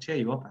 and it'll cheer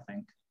you up, I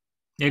think.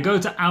 Yeah, go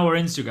to our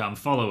Instagram,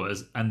 follow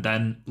us, and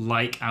then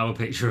like our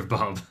picture of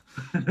Bob.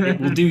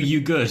 It will do you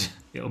good.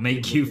 It'll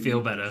make you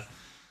feel better.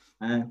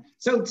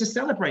 So to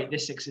celebrate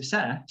this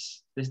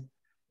success,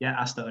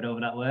 I stuttered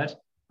over that word.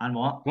 And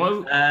what?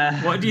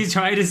 What did you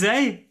try to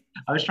say?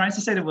 I was trying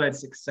to say the word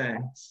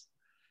success.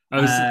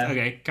 Oh,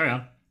 okay, carry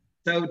on.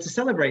 So to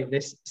celebrate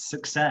this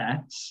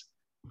success,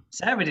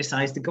 Sarah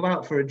decides to go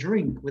out for a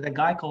drink with a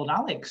guy called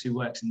Alex who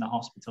works in the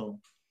hospital,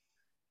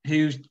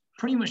 who's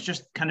pretty much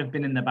just kind of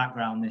been in the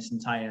background this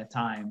entire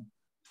time.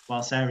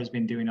 While Sarah's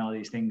been doing all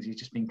these things, he's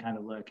just been kind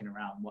of lurking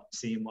around,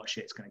 seeing what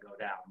shit's going to go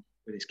down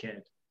with his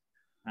kid.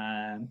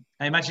 I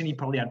imagine he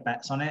probably had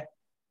bets on it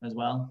as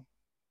well.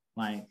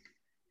 Like,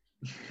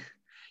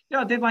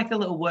 I did like a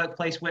little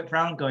workplace whip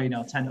round, go,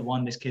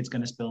 10-1, this kid's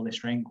going to spill this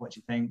drink. What do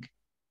you think?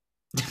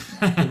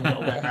 A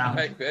little whip round.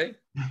 maybe.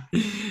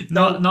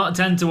 Not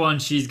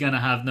 10-1, she's going to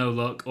have no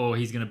luck or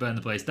he's going to burn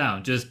the place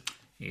down. Just,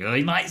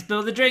 he might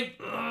spill the drink.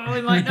 Oh,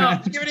 he might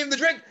not. She's giving him the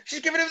drink. She's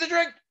giving him the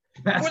drink.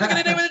 What's he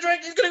going to do with the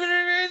drink? He's going to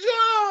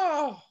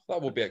Oh,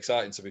 that would be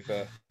exciting, to be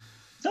fair.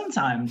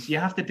 Sometimes you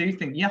have to do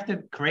things. You have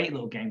to create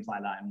little games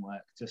like that in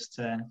work just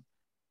to...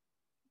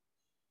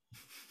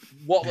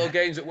 What little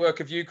games at work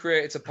have you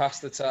created to pass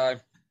the time?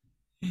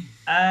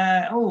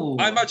 I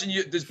imagine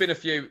there's been a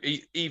few,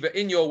 either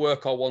in your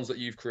work or ones that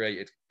you've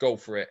created. Go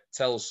for it.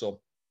 Tell us some.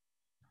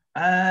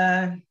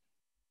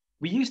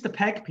 We used to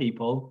peg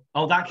people.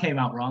 Oh, that came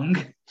out wrong.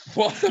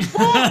 What the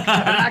fuck?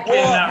 That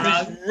came out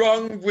What is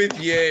wrong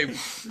with you?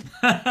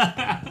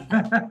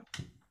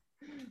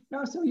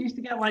 No, so we used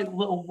to get like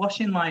little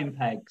washing line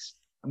pegs,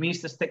 and we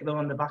used to stick them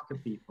on the back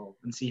of people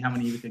and see how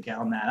many we could get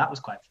on there. That was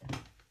quite fun.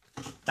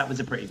 That was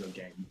a pretty good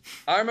game.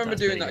 I remember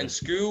That's doing pretty that in good.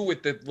 school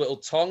with the little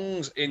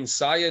tongs in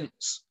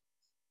science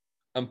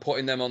and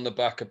putting them on the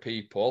back of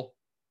people.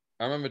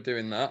 I remember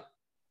doing that.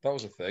 That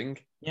was a thing.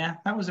 Yeah,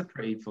 that was a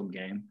pretty fun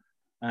game.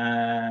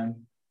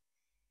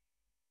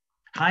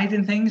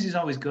 Hiding things is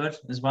always good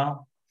as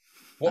well.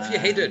 What have you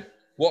hidden?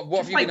 What have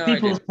Just you like been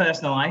people's hiding?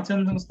 personal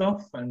items and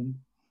stuff, and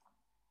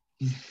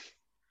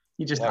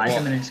you just Like hide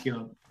what? them in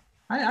school.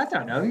 I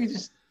don't know. You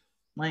just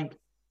like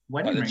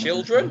wedding Like the rings and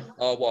children? stuff.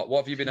 Or what? What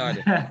have you been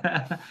hiding?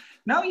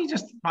 No, you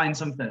just find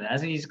something there,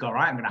 and you just go,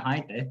 right, I'm going to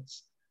hide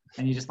this,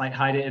 and you just like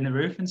hide it in the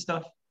roof and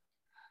stuff.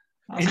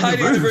 In the Hide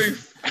it in the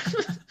roof.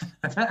 roof.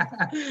 What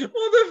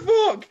the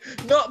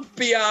fuck? Not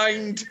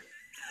behind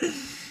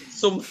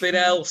something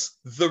else.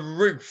 The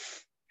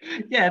roof.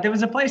 Yeah, there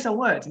was a place I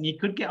worked, and you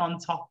could get on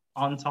top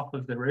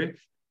of the roof.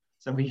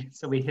 So we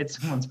hid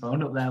someone's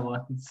phone up there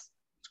once.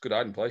 It's a good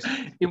hiding place.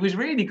 It was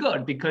really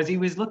good because he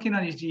was looking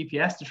on his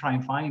GPS to try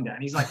and find it,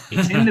 and he's like,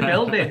 "It's in the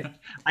building.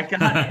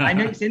 I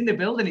know it's in the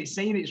building. It's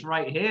saying it's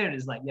right here." And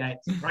it's like, "Yeah,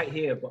 it's right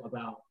here, but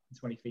about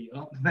 20 feet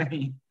up."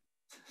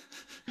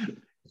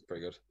 It's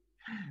pretty good.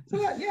 So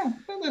yeah,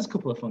 well, there's a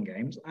couple of fun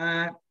games.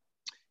 Sarah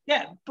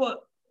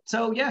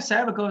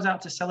goes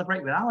out to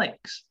celebrate with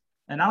Alex,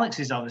 and Alex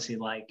is obviously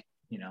like,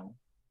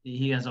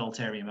 he has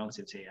ulterior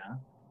motives here.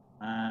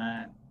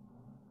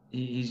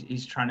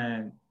 He's trying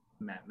to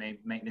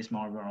make this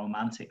more of a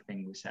romantic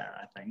thing with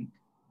Sarah, I think.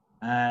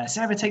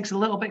 Sarah takes a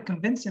little bit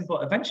convincing,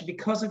 but eventually,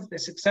 because of the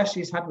success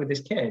she's had with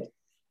this kid,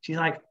 she's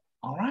like,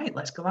 all right,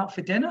 let's go out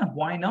for dinner.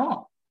 Why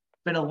not?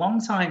 Been a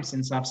long time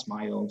since I've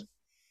smiled.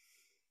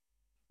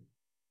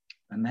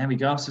 And there we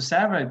go. So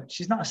Sarah,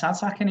 she's not a sad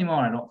sack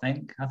anymore, I don't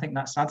think. I think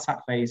that sad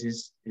sack phase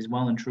is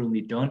well and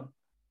truly done.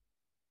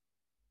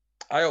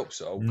 I hope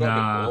so. Got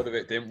a bit bored of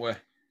it, didn't we?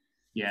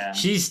 Yeah.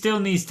 She still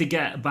needs to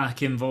get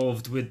back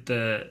involved with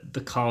the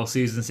Carl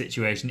Susan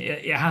situation.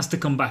 It has to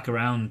come back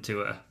around to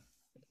her.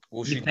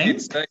 Well, You she think?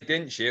 did say,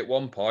 didn't she, at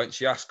one point?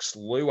 She asks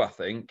Lou, I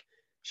think.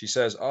 She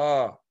says,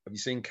 have you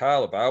seen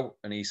Carl about?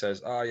 And he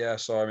says, yeah, I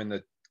saw him in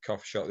the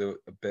coffee shop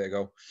a bit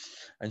ago,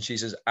 and she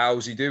says,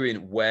 "How's he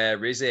doing?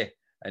 Where is he?"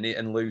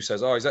 And Lou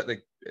says, "Oh, he's at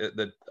the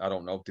I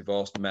don't know,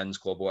 divorced men's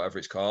club or whatever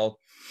it's called.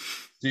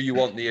 Do you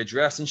want the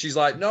address?" And she's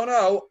like,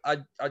 "No, I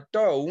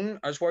don't.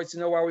 I just wanted to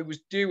know how he was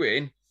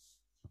doing."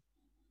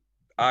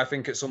 I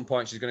think at some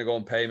point she's going to go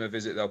and pay him a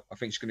visit, though. I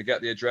think she's going to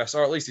get the address,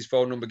 or at least his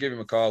phone number, give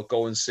him a call,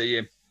 go and see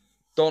him.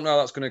 Don't know how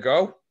that's going to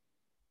go.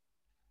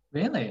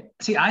 Really?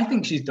 See, I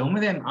think she's done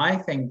with him.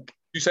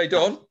 You say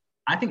done?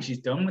 I think she's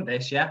done with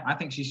this, yeah. I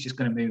think she's just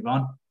going to move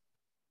on.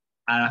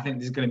 And I think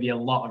there's going to be a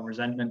lot of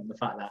resentment, the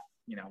fact that,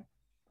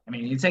 I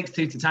mean, it takes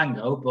two to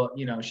tango, but,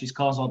 she's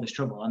caused all this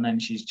trouble, and then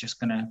she's just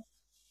going to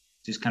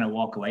kind of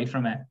walk away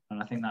from it.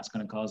 And I think that's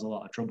going to cause a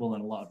lot of trouble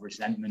and a lot of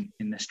resentment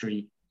in the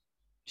street.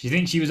 Do you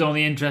think she was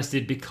only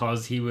interested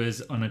because he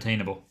was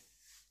unattainable?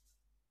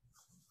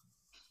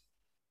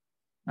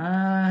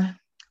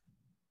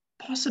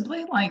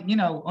 Possibly.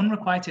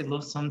 Unrequited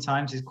love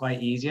sometimes is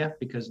quite easier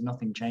because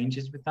nothing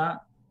changes with that.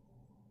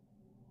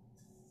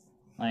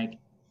 Like,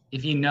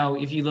 if you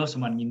love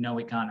someone,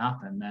 it can't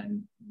happen,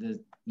 then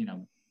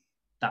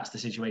that's the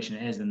situation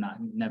it is, and that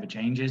never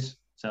changes.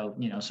 So,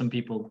 some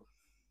people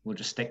will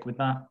just stick with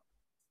that.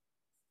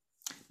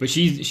 But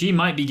she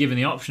might be given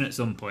the option at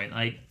some point.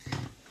 Like,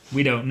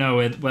 we don't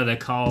know whether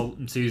Carl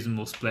and Susan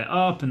will split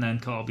up and then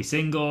Carl will be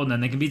single and then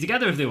they can be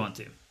together if they want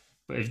to.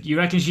 But if you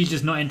reckon she's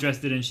just not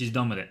interested and she's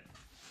done with it?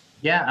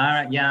 Yeah,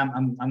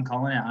 I'm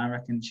calling it. I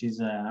reckon she's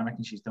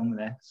done with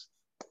this,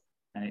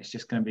 and it's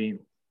just going to be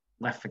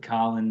left for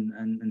Carl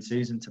and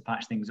Susan to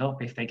patch things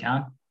up if they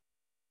can.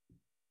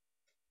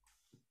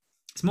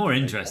 It's more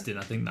interesting,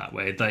 I think, that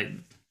way. Like,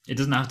 it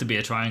doesn't have to be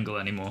a triangle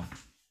anymore,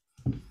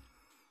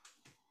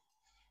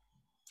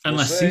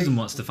 unless Susan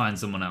wants to find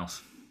someone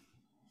else.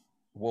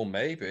 Well,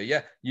 maybe,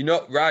 yeah.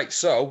 Right,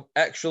 so,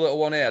 extra little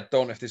one here. I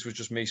don't know if this was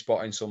just me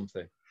spotting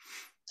something.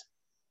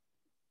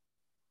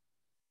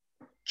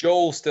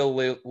 Joel still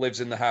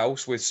lives in the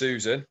house with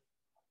Susan.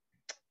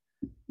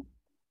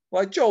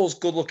 Like, Joel's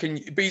good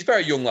looking, but he's a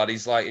very young lad.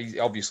 He's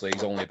obviously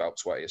only about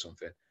 20 or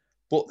something.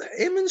 But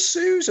him and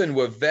Susan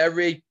were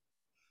very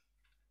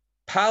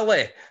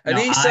pally. And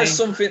says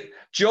something,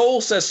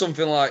 Joel says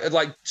something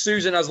like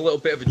Susan has a little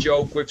bit of a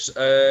joke with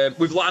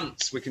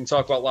Lance. We can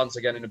talk about Lance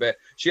again in a bit.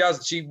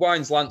 She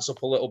winds Lance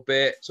up a little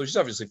bit, so she's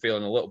obviously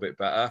feeling a little bit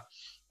better.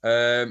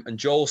 And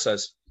Joel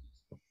says,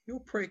 "You're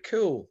pretty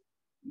cool."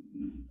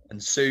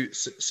 And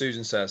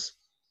Susan says,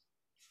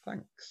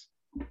 "Thanks."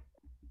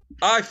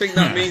 I think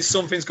that means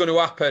something's going to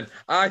happen.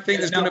 I think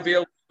there's going to be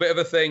a bit of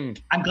a thing.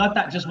 I'm glad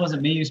that just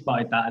wasn't me who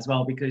spotted that as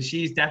well, because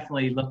she's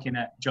definitely looking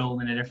at Joel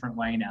in a different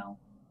way now.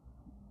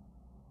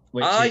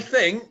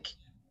 Think,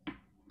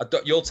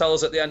 you'll tell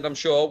us at the end, I'm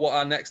sure, what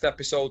our next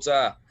episodes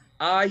are.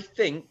 I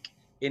think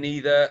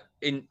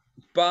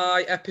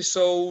by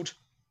episode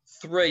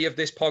 3 of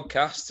this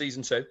podcast,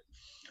 season 2,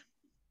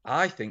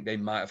 I think they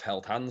might have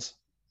held hands.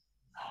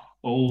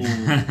 Oh,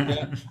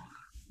 yeah.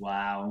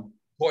 Wow.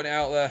 Putting it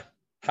out there,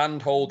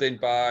 hand holding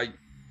by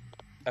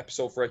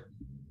episode 3.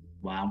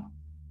 Wow.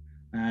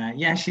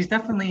 She's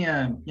definitely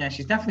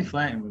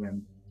flirting with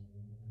him.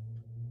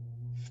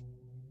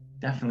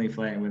 Definitely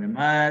flirting with him.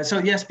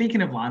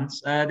 Speaking of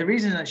Lance, the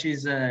reason that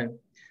she's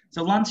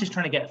so Lance is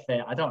trying to get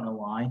fit. I don't know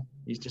why.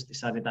 He's just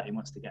decided that he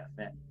wants to get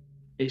fit.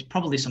 It's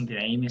probably something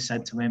Amy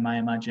said to him, I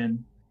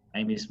imagine.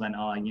 Amy just went,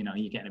 "Oh,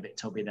 you're getting a bit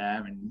tubby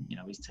there," and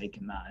he's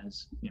taken that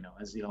as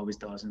as he always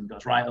does, and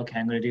goes, "Right, okay,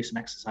 I'm going to do some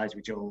exercise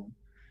with Joel."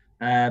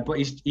 But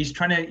he's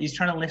trying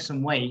to lift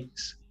some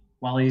weights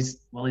while he's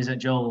at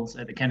Joel's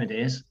at the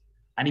Kennedys,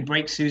 and he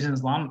breaks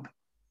Susan's lamp.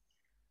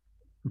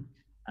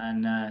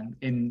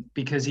 And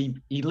because he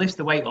lifts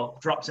the weight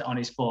up, drops it on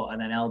his foot, and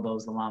then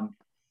elbows the lamp.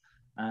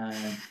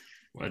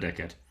 What a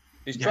dickhead.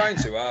 He's trying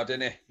too hard,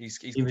 isn't he? He's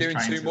doing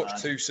too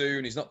much too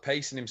soon. He's not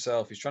pacing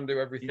himself. He's trying to do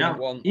everything at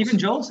once. Even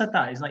Joel said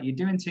that. He's like, "You're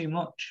doing too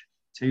much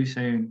too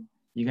soon.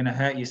 You're going to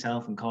hurt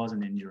yourself and cause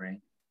an injury."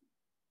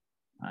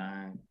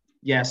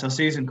 So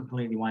Susan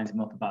completely winds him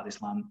up about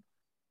this lamp.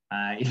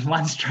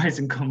 Lance tries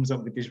and comes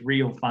up with this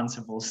real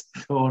fanciful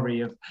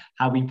story of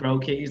how he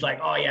broke it. He's like,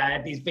 "Oh yeah, I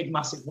had these big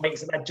massive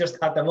weights and I just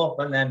had them up,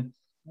 and then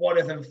one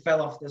of them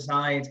fell off the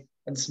side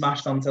and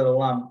smashed onto the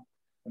lamp."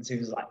 And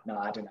Susan's like,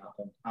 "No, that didn't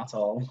happen at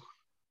all."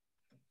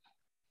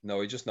 No,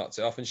 he just knocked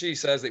it off. And she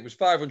says it was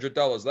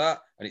 $500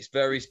 that, and it's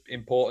very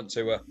important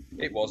to her.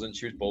 It wasn't.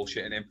 She was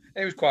bullshitting him.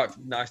 And it was quite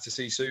nice to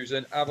see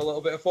Susan have a little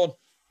bit of fun.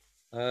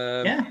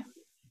 So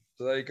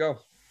there you go.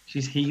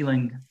 She's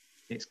healing.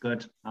 It's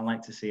good. I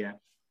like to see it.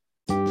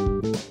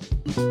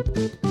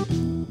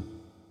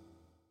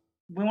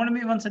 We want to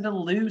move on to the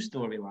Lou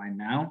storyline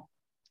now.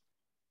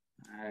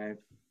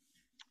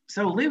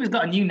 So Lou has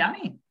got a new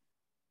nanny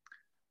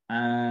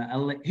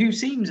who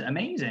seems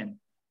amazing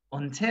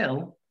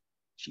until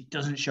she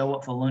doesn't show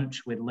up for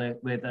lunch with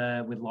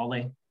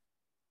Lolly,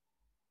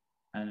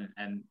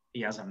 and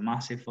he has a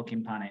massive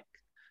fucking panic.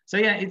 So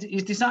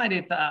he's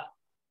decided that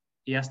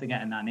he has to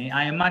get a nanny.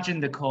 I imagine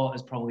the court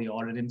has probably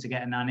ordered him to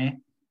get a nanny,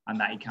 and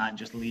that he can't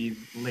just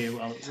leave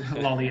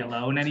Lolly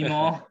alone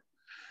anymore.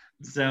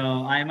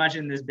 So I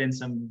imagine there's been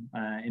some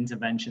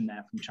intervention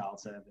there from child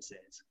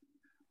services.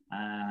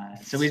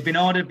 So he's been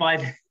ordered by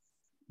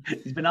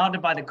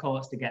the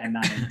courts to get a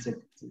nanny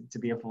to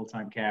be a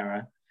full-time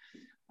carer.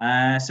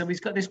 So he's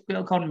got this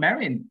girl called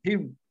Merrin,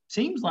 who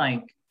seems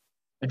like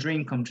a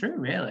dream come true,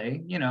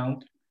 really. You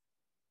know.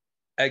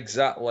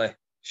 Exactly.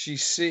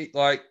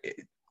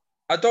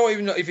 I don't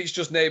even know if it's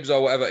just Neighbours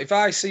or whatever. If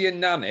I see a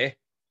nanny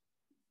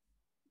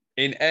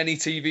in any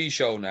TV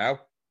show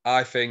now,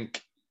 I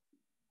think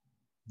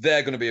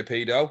they're going to be a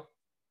pedo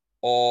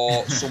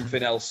or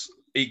something else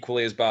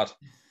equally as bad.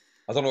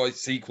 I don't know if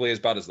it's equally as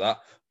bad as that,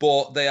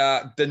 but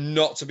they're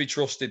not to be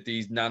trusted,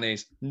 these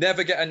nannies.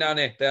 Never get a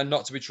nanny. They are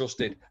not to be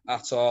trusted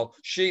at all.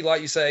 She,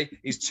 like you say,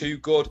 is too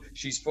good.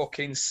 She's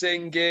fucking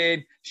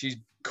singing. She's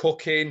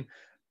cooking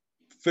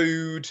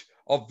food,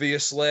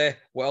 obviously.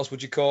 What else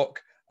would you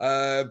cook?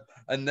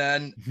 And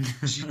then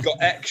she's got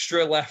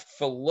extra left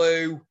for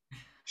Lou.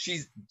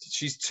 She's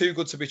too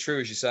good to be true,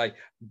 as you say.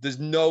 There's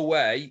no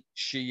way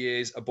she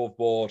is above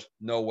board.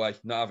 No way.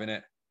 Not having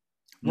it.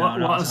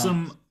 What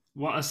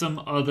are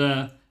some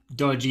other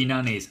dodgy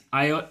nannies?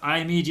 I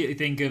immediately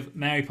think of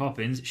Mary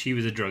Poppins. She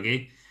was a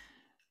druggie.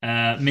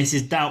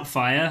 Mrs.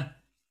 Doubtfire.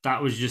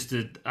 That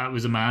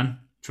was a man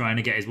trying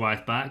to get his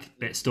wife back.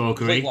 Bit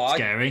stalkery,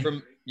 scary.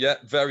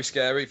 Very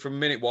scary. From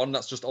minute one,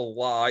 that's just a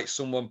lie.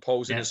 Someone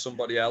posing as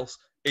somebody else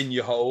in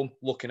your home,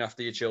 looking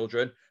after your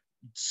children.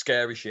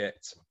 Scary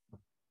shit.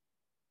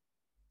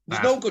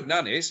 There's no good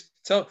nannies.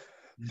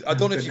 I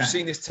don't know if you've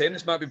seen this, Tim.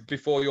 This might be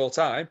before your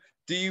time.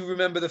 Do you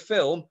remember the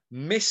film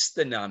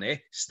Mr.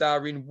 Nanny,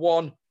 starring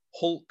one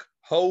Hulk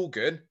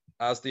Hogan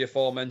as the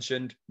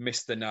aforementioned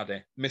Mr.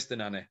 Nanny? Mr.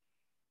 Nanny.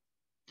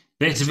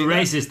 Bit of a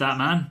racist, that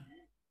man.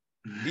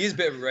 He is a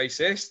bit of a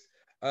racist.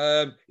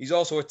 He's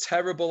also a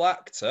terrible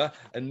actor,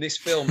 and this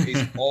film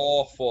is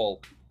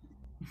awful.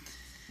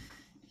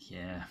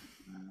 Yeah.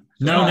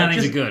 No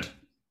nannies are good.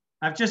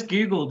 I've just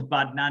Googled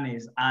bad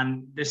nannies,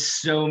 and there's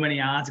so many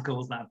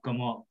articles that have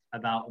come up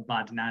about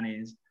bad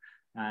nannies.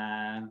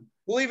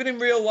 Well, even in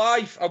real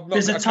life,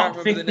 there's a top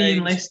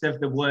 15 list of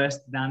the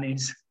worst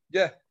nannies.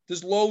 Yeah,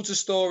 there's loads of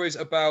stories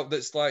about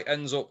that's like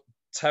ends up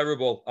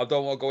terrible. I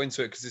don't want to go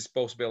into it because it's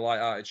supposed to be a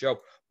light-hearted show.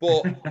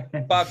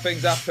 But bad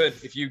things happen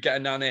if you get a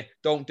nanny.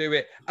 Don't do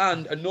it.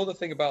 And another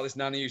thing about this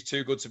nanny who's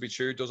too good to be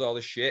true, does all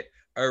this shit,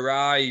 her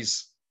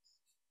eyes.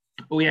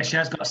 Oh, yeah, she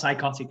has got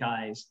psychotic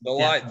eyes. They're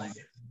like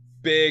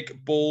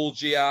big,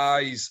 bulgy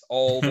eyes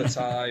all the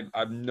time.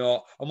 I'm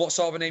not. And what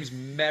sort of a name's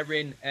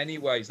Merrin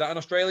anyway? Is that an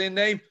Australian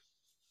name?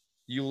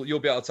 You'll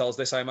be able to tell us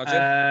this, I imagine.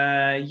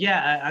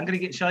 I'm gonna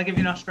get. Shall I give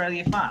you an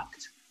Australia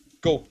fact?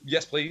 Go.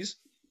 Yes, please.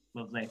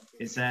 Lovely.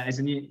 It's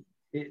a new.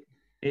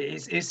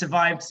 It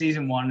survived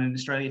season 1, and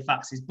Australia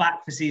Facts is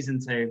back for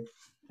season 2.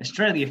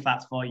 Australia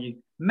Facts for you.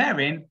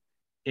 Merrin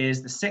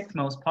is the 6th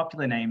most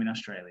popular name in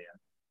Australia.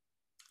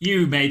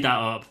 You made that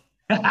up.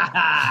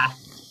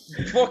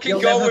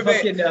 Fucking go with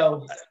it.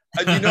 Know.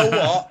 And you know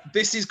what?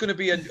 This is going to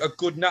be a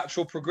good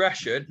natural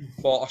progression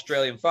for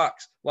Australian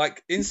Facts.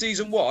 Like in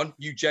season 1,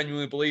 you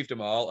genuinely believed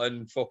them all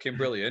and fucking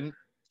brilliant.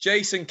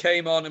 Jason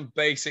came on and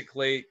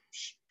basically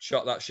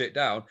shot that shit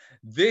down.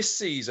 This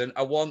season,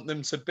 I want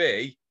them to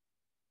be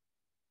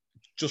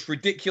just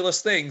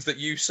ridiculous things that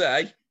you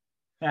say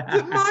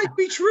that might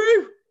be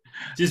true.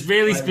 Just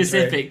really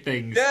specific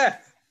things. Yeah.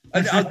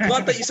 And I'm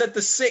glad that you said the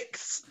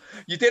 6th.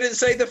 You didn't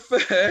say the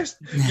 1st.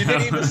 You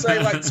didn't even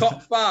say like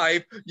top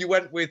 5. You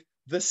went with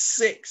the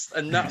 6th,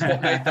 and that's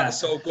what made that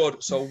so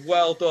good. So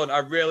well done. I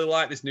really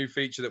like this new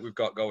feature that we've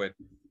got going.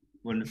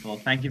 Wonderful.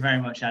 Thank you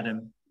very much,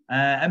 Adam.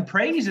 And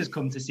praise has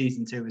come to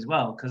season 2 as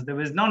well, because there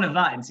was none of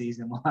that in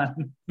season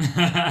 1.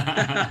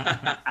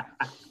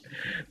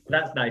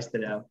 That's nice to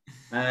know.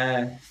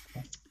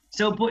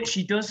 But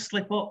she does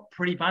slip up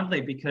pretty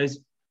badly because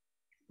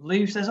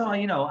Lou says,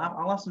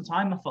 I'll have some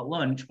time off at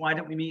lunch. Why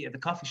don't we meet at the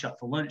coffee shop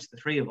for lunch, the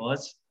 3 of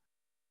us?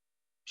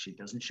 She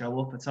doesn't show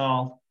up at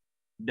all.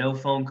 No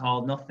phone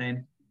call,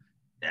 nothing.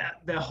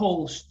 The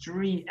whole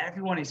street,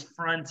 everyone is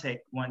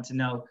frantic, wanting to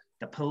know.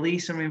 The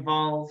police are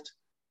involved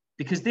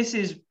because this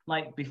is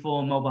like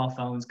before mobile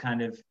phones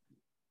kind of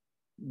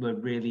were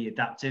really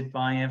adapted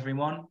by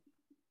everyone.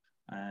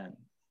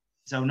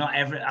 So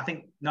I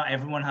think not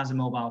everyone has a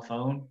mobile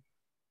phone.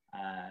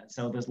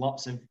 So there's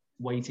lots of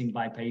waiting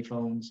by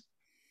payphones.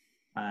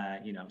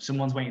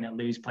 Someone's waiting at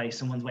Lou's place,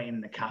 someone's waiting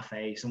in the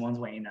cafe, someone's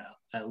waiting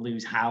at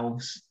Lou's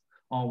house,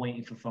 all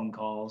waiting for phone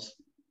calls.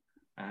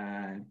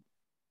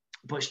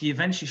 But she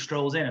eventually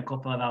strolls in a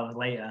couple of hours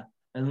later,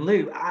 and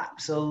Lou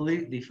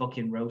absolutely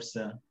fucking roasts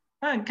her,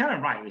 and kind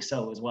of rightly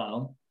so as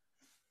well.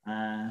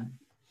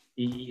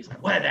 He's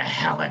like, "Where the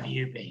hell have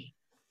you been?"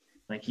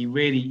 Like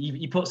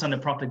he puts on a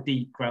proper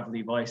deep,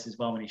 gravelly voice as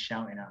well when he's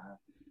shouting at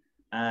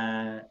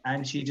her,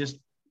 and she just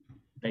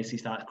basically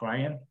starts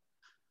crying.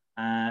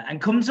 And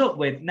comes up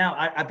with, now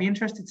I'd be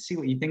interested to see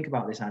what you think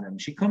about this, Adam.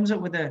 She comes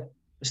up with a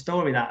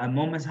story that her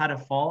mum has had a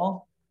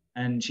fall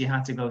and she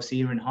had to go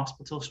see her in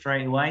hospital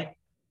straight away.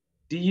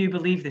 Do you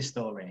believe this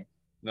story?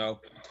 No.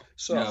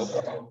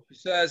 So She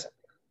says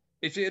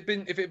if it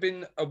had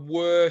been a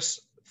worse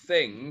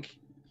thing,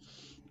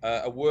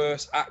 a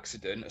worse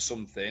accident or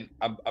something,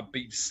 I'd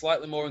be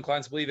slightly more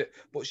inclined to believe it.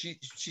 But she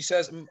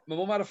says my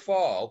mum had a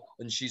fall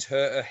and she's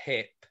hurt her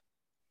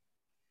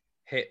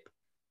hip.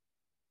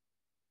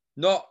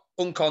 Not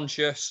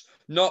unconscious,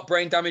 not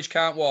brain damage,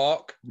 can't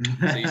walk.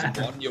 Season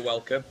 1, you're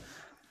welcome.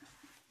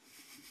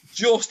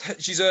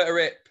 Just she's hurt her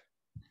hip.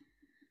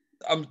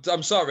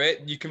 I'm sorry.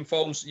 You can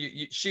phone.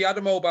 She had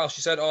a mobile.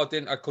 She said, "Oh,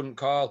 I couldn't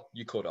call."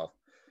 You could have.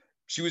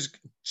 She was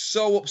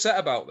so upset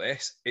about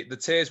this. The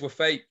tears were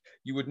fake.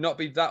 You would not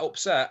be that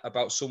upset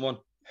about someone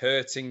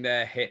hurting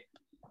their hip.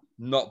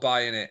 Not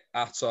buying it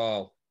at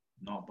all.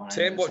 Not buying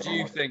Tim, it what at do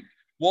you all. think?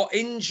 What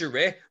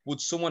injury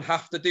would someone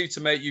have to do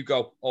to make you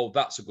go, "Oh,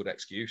 that's a good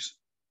excuse"?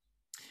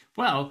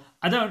 Well,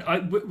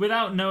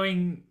 without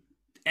knowing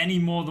any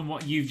more than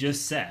what you've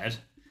just said,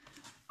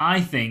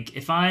 I think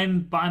if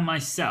I'm by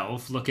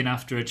myself looking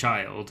after a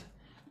child,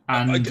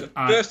 and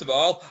first of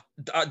all,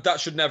 that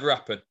should never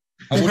happen.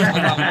 I wouldn't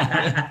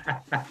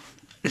allow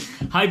it.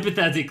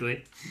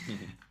 Hypothetically,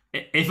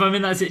 if I'm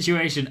in that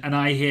situation and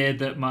I hear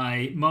that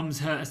my mum's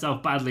hurt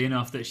herself badly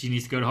enough that she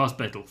needs to go to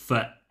hospital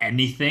for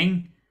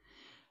anything,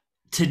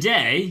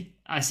 today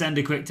I send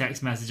a quick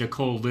text message, I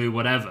call Lou,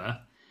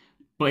 whatever.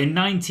 But in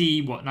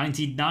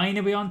 99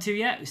 are we on to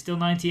yet? Still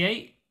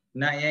 98?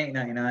 98,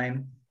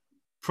 99.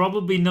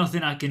 Probably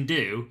nothing I can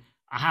do.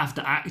 I have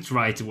to act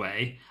right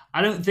away.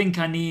 I don't think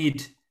I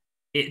need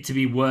it to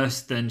be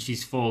worse than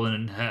she's fallen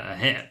and hurt her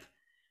hip.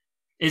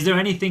 Is there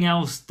anything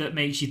else that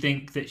makes you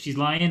think that she's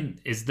lying?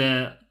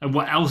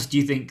 What else do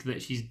you think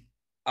that she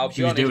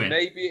was doing?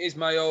 Maybe it is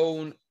my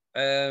own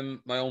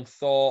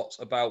thoughts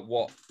about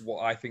what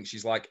I think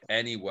she's like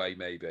anyway,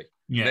 maybe.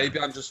 Yeah. Maybe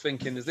I'm just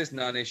thinking, there's this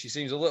nanny, she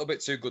seems a little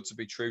bit too good to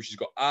be true. She's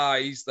got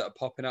eyes that are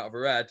popping out of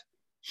her head.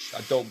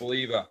 I don't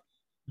believe her.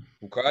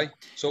 Okay?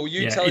 So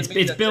you telling me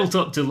it's built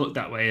up to look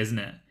that way, isn't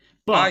it?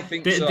 But I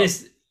think so.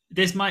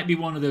 This might be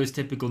one of those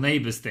typical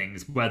Neighbours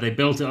things where they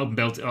built it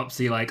up,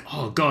 so you're like,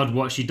 oh God,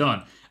 what's she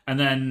done? And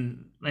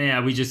then,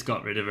 we just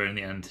got rid of her in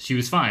the end. She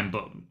was fine,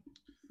 but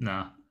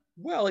nah.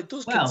 Well, it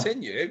does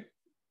continue.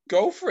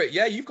 Go for it.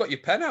 Yeah, you've got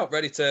your pen out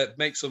ready to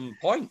make some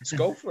points.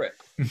 Go for it.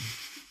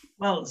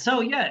 Well,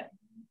 so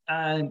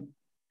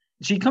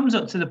she comes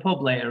up to the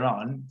pub later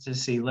on to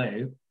see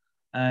Lou.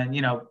 And,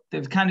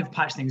 they've kind of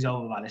patched things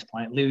over by this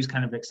point. Lou's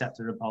kind of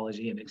accepted her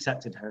apology and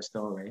accepted her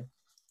story.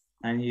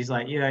 And he's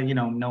like,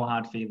 no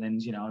hard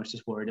feelings. I was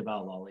just worried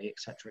about Lolly,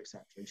 etc.,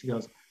 etc. And she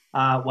goes,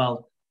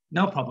 well,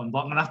 no problem, but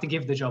I'm going to have to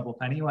give the job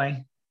up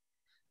anyway.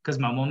 Because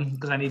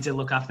I need to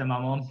look after my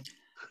mum.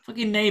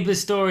 Fucking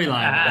Neighbours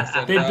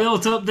storyline. They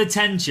built up the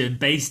tension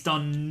based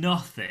on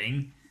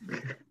nothing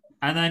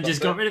and then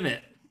just got rid of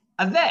it.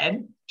 And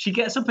then she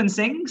gets up and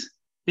sings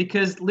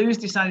because Lou's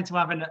decided to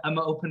have an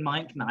open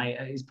mic night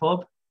at his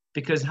pub,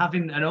 because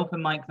having an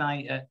open mic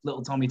night at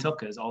Little Tommy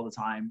Tucker's all the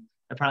time,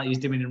 apparently he's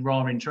doing a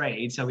roaring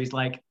trade. So he's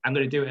like, I'm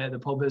going to do it at the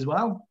pub as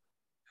well.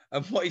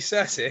 And what he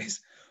says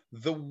is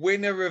the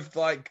winner of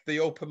the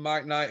open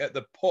mic night at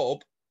the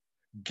pub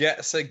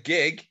gets a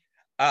gig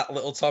at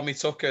Little Tommy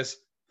Tucker's.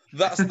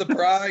 That's the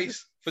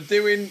prize for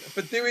doing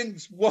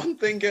one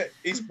thing at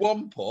his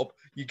one pub.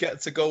 You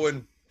get to go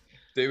and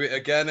do it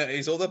again at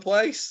his other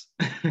place.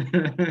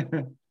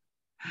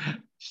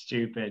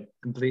 Stupid,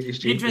 completely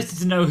stupid. Interested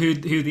to know who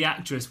the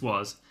actress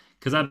was,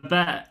 because I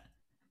bet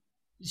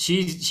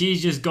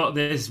she's just got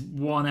this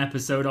one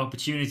episode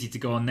opportunity to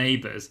go on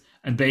Neighbours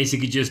and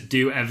basically just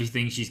do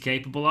everything she's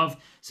capable of.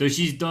 So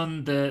she's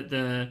done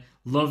the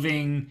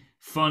loving,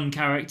 fun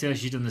character.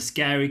 She's done the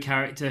scary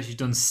character. She's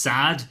done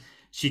sad.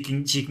 She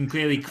can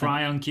clearly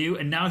cry on cue,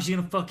 and now she's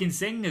gonna fucking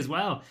sing as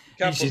well.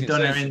 She's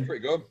done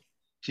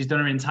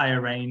her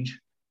entire range.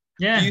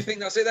 Yeah. Do you think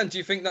that's it then? Do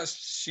you think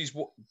she's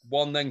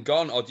won then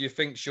gone, or do you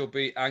think she'll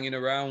be hanging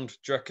around?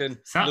 Do you reckon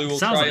Lou will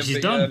try and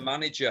be her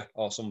manager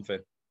or something?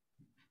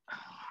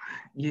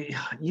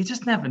 You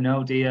just never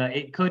know, do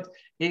you?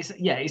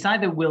 It's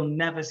either we'll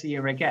never see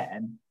her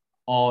again,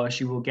 or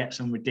she will get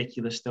some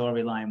ridiculous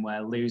storyline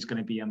where Lou's going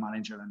to be a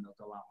manager and they'll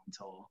go out on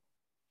tour.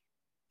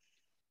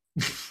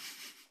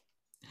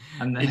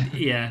 And then,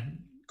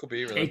 could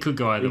be really. It could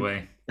go either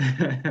way.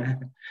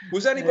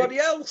 Was anybody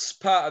else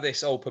part of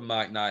this open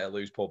mic night at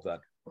Lou's pub then?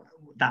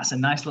 That's a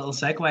nice little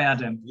segue,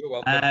 Adam. You're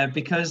welcome.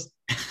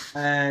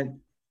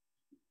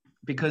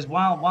 Because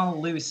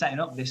while Lou is setting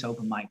up this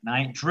open mic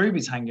night, Drew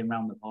is hanging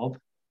around the pub,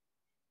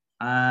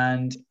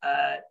 and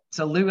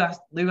so Lou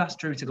asked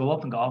Drew to go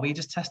up and go, "Oh, we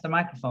just test the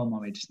microphone, Mum.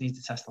 We just need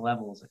to test the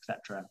levels,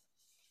 etc.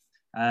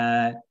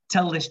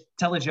 Tell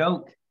a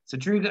joke." So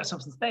Drew gets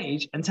up on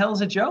stage and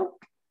tells a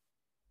joke.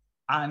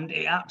 And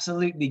it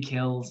absolutely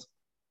kills.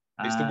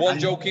 It's the one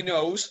joke he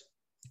knows.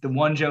 The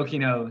one joke he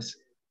knows.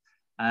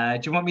 Do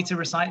you want me to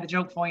recite the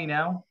joke for you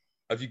now?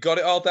 Have you got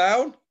it all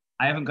down?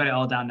 I haven't got it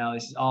all down now.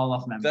 This is all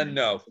off memory. Then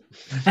no.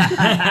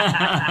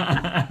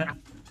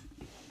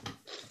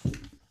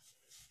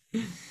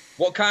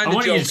 What kind of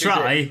joke? I want you to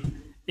try.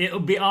 It'll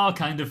be all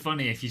kind of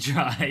funny if you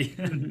try.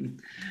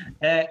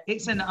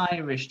 It's an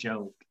Irish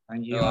joke.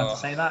 And you have to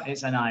say that?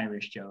 It's an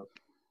Irish joke.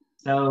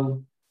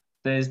 So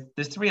there's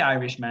three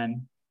Irish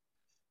men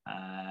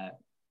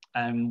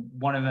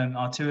one of them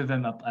or two of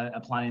them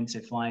are planning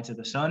to fly to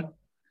the sun.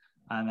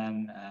 And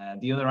then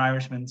the other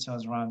Irishman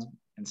turns around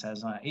and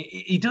says,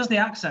 he does the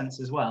accents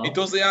as well. He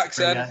does the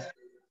accent.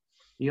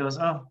 He goes,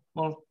 oh,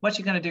 well, what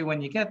you going to do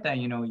when you get there?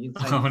 You know, you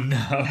say, Oh,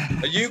 no.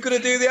 Are you going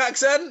to do the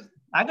accent?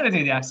 I'm going to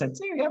do the accent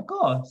too. Yeah, of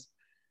course.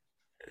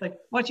 Like,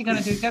 what you going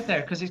to do to get there?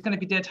 Because it's going to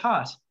be dead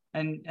hot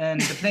and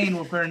the plane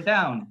will burn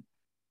down.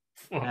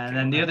 And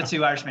then the other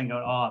two Irishmen go,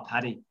 oh,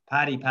 Paddy.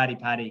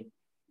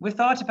 We've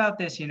thought about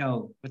this, you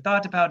know. We've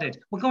thought about it.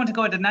 We're going to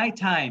go at the night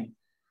time.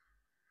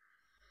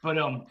 But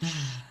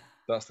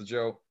That's the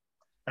joke.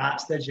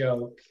 That's the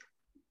joke.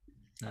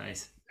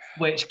 Nice.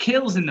 Which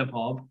kills in the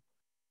pub.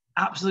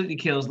 Absolutely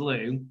kills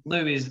Lou.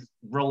 Lou is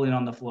rolling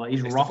on the floor.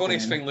 He's It's rocking. the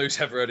funniest thing Lou's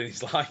ever heard in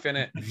his life, isn't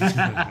it?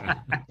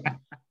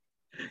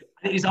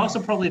 It's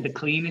also probably the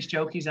cleanest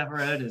joke he's ever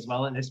heard as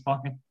well at this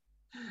point.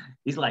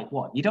 He's like,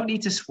 what? You don't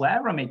need to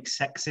swear or make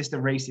sexist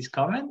or racist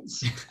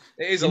comments?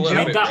 It is a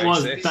little bit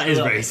racist. That is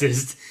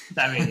racist.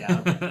 There we go.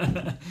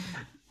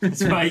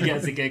 That's why he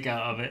gets a kick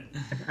out of it.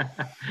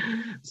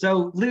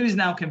 So Lou's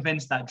now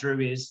convinced that Drew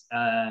is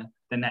the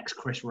next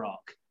Chris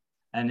Rock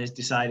and has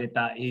decided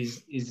that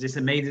he's this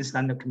amazing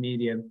stand-up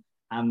comedian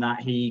and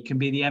that he can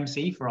be the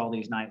MC for all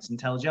these nights and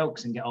tell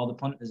jokes and get all the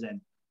punters in.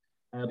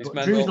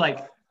 But Drew's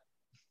like...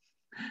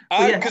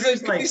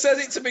 Because he says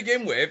it to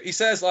begin with. He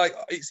says like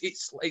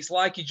it's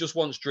like he just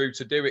wants Drew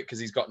to do it because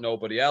he's got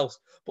nobody else.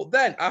 But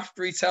then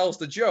after he tells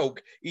the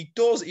joke, he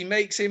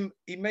makes him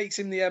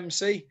the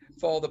MC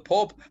for the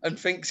pub and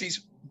thinks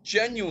he's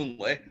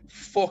genuinely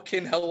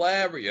fucking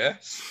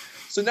hilarious.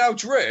 So now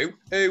Drew,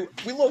 who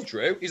we love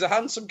Drew, he's a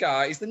handsome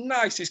guy, he's the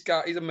nicest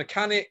guy, he's a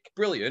mechanic,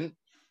 brilliant.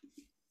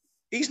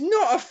 He's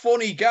not a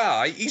funny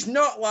guy. He's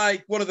not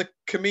like one of the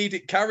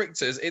comedic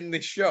characters in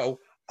this show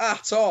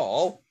at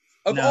all.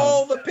 Of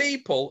all the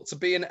people to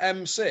be an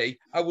MC,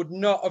 I would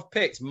not have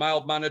picked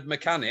mild-mannered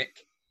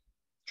mechanic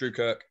Drew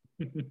Kirk.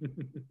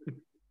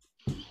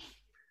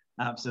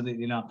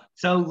 Absolutely not.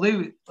 So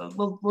Lou,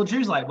 well,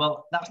 Drew's like,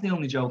 well, that's the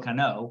only joke I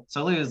know.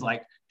 So Lou is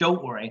like,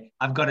 don't worry,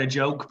 I've got a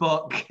joke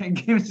book, and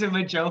gives him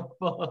a joke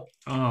book.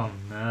 Oh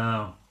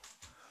no.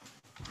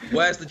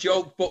 Where's the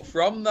joke book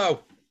from, though?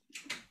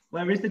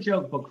 Where is the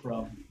joke book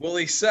from? Well,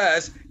 he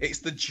says it's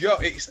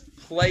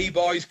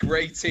Playboy's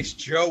greatest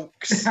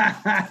jokes.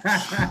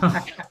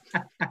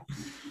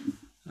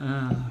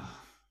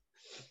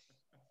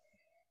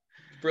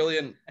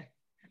 Brilliant.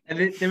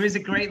 And there is a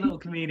great little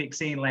comedic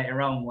scene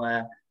later on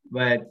where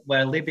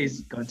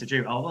Libby's going to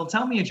Drew. Oh, well,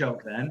 tell me a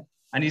joke then.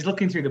 And he's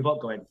looking through the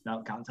book going,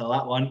 no, can't tell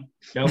that one.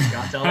 Nope,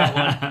 can't tell that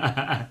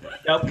one.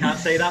 Nope, can't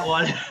say that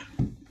one.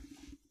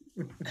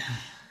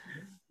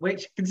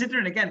 Which,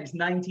 considering, again, it's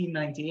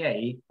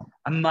 1998,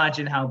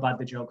 imagine how bad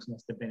the jokes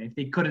must have been if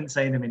they couldn't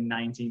say them in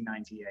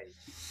 1998.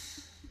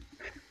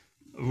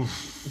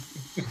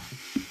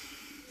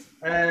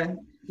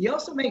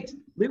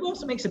 Lou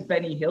also makes a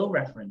Benny Hill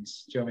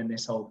reference during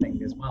this whole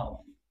thing as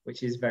well,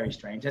 which is very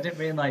strange. I didn't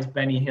realize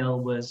Benny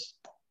Hill was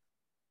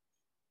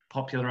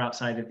popular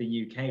outside of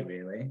the UK,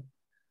 really.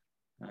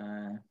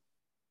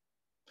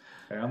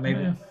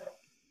 Maybe, I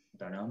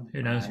don't know.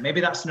 Who knows?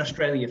 Maybe that's an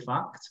Australia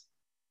fact.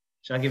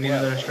 Shall I give you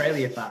another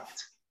Australia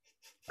fact?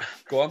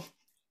 Go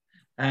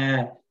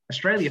on.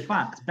 Australia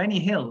fact. Benny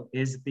Hill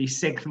is the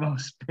sixth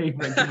most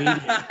favourite comedian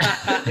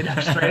in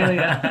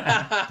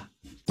Australia.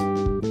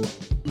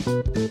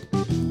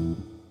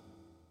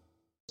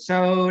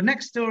 So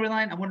next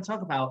storyline I want to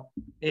talk about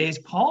is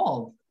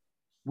Paul.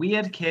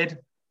 Weird,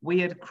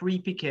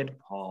 creepy kid,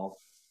 Paul.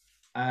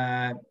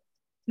 Not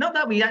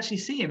that we actually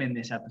see him in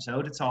this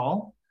episode at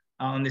all,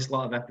 on this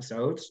lot of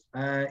episodes.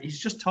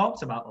 He's just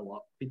talked about a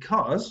lot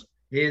because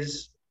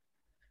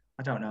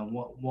I don't know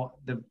what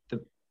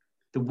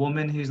the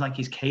woman who's like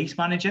his case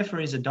manager for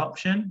his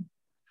adoption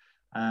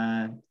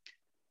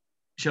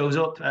shows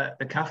up at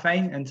the cafe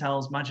and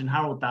tells Madge and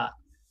Harold that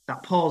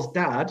Paul's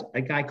dad, a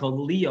guy called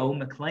Leo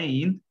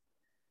McLean,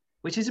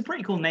 which is a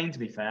pretty cool name to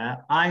be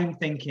fair. I'm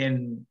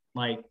thinking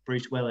like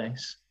Bruce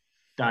Willis,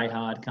 Die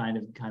Hard kind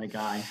of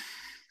guy.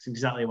 It's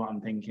exactly what I'm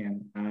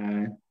thinking.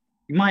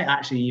 He might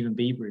actually even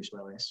be Bruce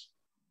Willis.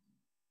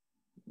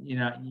 You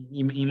know,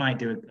 he might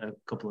do a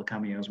couple of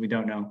cameos. We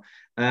don't know.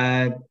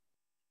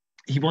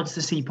 He wants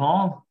to see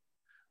Paul.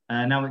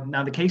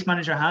 Now the case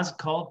manager has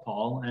called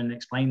Paul and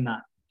explained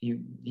that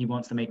he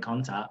wants to make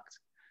contact.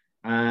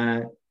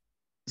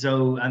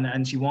 So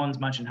she warns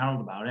Madge and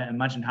Harold about it, and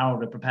Madge and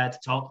Harold are prepared to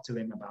talk to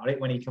him about it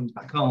when he comes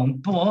back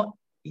home, but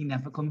he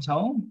never comes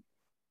home.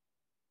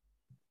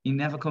 He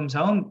never comes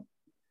home.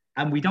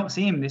 And we don't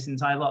see him this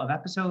entire lot of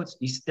episodes.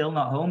 He's still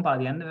not home by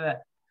the end of it.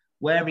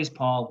 Where is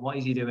Paul? What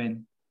is he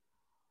doing?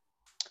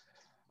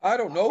 I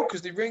don't know,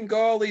 because they ring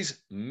all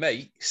these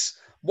mates.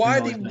 Why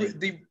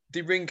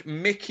they ring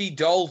Mickey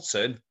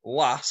Dalton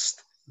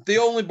last? The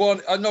only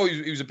one, I know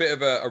he was a bit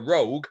of a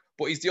rogue,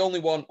 but he's the only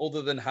one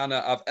other than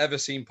Hannah I've ever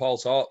seen Paul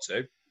talk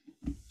to.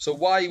 So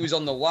why he was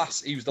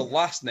the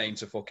last name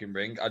to fucking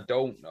ring, I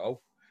don't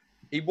know.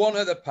 He wasn't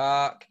at the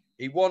park.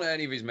 He wasn't at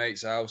any of his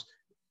mates' house.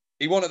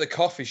 He wasn't at the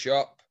coffee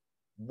shop.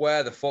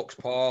 Where the fuck's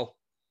Paul?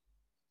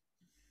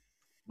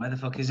 Where the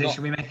fuck is it?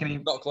 Should we make any?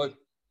 Not a clue.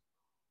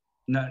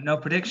 No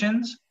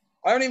predictions?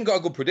 I haven't even got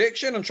a good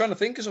prediction. I'm trying to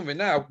think of something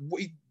now.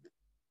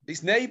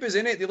 It's neighbours,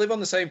 innit? They live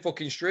on the same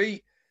fucking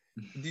street.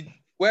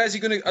 Where's he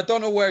going to... I don't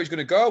know where he's going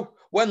to go.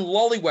 When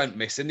Lolly went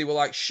missing, they were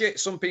like,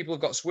 shit, some people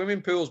have got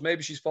swimming pools.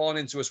 Maybe she's fallen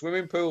into a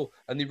swimming pool.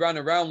 And they ran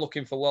around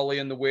looking for Lolly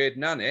and the weird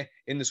nanny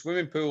in the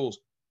swimming pools.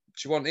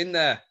 She wasn't in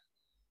there.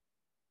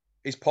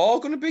 Is Paul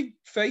going to be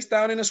face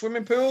down in a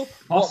swimming pool?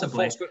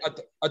 Possibly.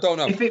 I don't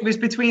know. If it was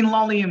between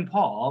Lolly and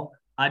Paul,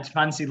 I'd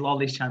fancy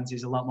Lolly's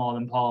chances a lot more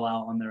than Paul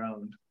out on their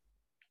own.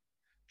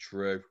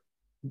 True.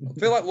 I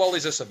feel like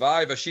Lolly's a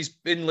survivor. She's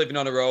been living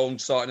on her own,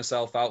 sorting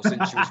herself out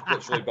since she was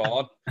literally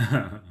born.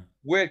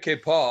 Weird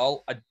kid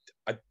Paul,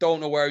 I don't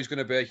know where he's going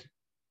to be.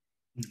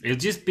 He'll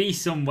just be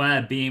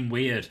somewhere being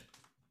weird.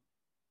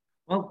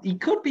 Well, he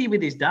could be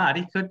with his dad.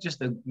 He could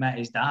just have met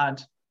his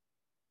dad.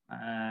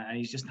 And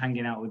he's just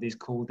hanging out with his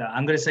cool dad.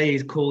 I'm going to say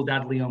he's cool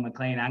dad, Leo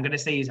McLean. I'm going to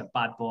say he's a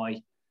bad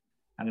boy.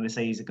 I'm going to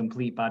say he's a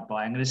complete bad boy.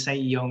 I'm going to say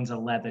he owns a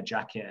leather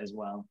jacket as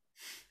well.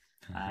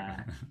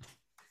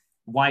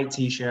 White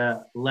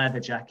t-shirt, leather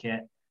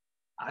jacket.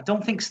 I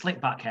don't think slick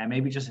back hair,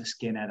 maybe just a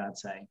skinhead, I'd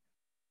say.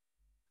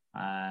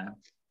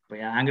 But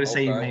yeah, I'm going to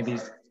say maybe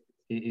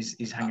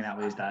he's hanging out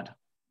with his dad.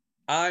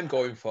 I'm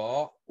going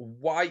for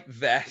white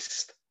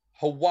vest,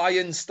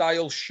 Hawaiian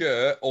style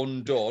shirt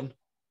undone,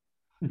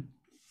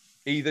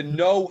 either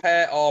no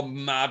hair or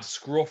mad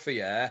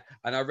scruffy hair,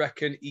 and I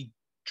reckon he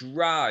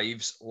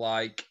drives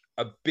like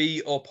a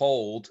beat up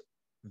old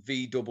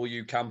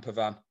VW camper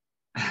van.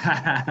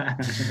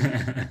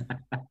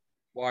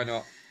 Why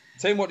not?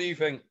 Tim, what do you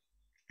think?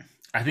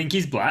 I think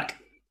he's black.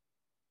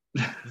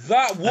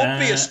 That would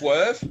be a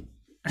swerve.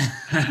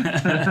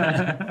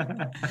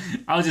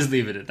 I'll just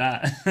leave it at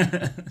that.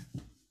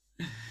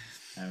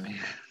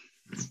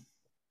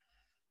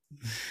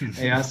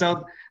 Yeah,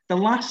 so the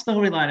last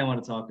storyline I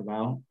want to talk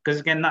about, because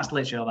again, that's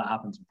literally all that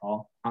happens to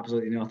Paul.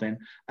 Absolutely nothing.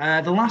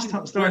 The last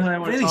storyline I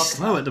want to talk about... Really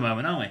slow at the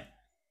moment, aren't we?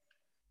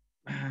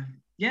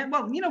 Yeah,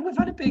 well, we've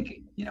had a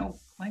big,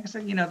 like I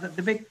said,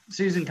 the big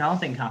Susan Carl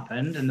thing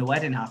happened and the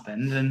wedding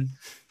happened, and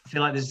I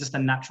feel like there's just a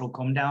natural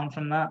come down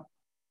from that.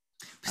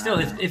 Still,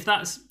 if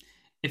that's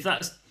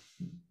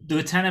there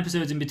were 10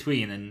 episodes in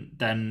between, and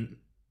then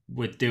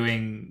we're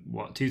doing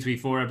 2, 3,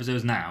 4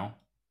 episodes now.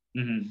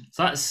 Mm-hmm.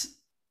 So that's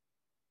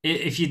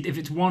if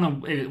it's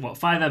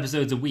 5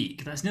 episodes a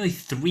week. That's nearly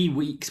 3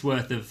 weeks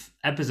worth of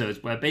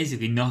episodes where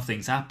basically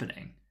nothing's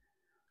happening.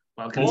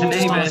 Welcome to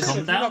Neighbours. Have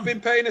you not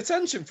been paying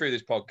attention through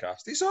this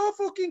podcast? It's all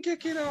fucking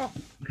kicking off.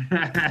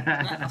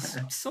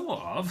 Sort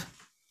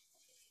of.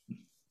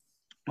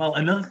 Well,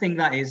 another thing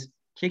that is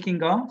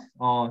kicking off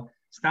or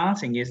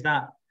starting is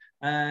that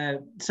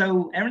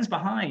so Erin's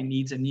Behind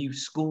needs a new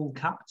school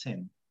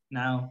captain.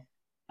 Now,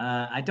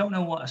 I don't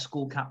know what a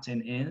school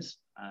captain is,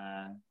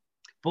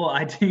 but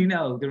I do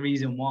know the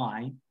reason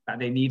why that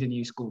they need a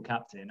new school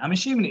captain. I'm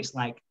assuming it's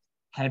like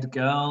head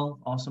girl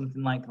or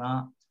something like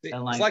that.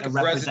 It's like a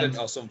president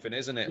or something,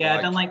 isn't it? Yeah,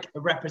 they're like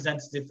a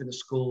representative for the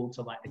school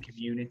to like the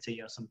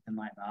community or something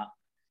like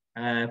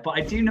that. But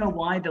I do know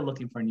why they're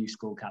looking for a new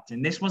school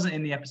captain. This wasn't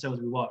in the episodes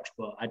we watched,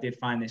 but I did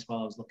find this while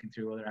I was looking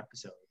through other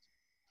episodes.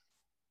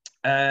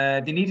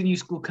 They need a new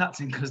school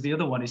captain because the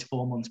other one is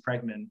 4 months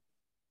pregnant.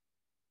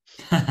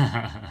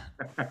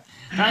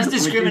 That's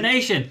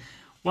discrimination.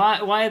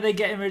 Why are they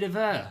getting rid of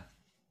her?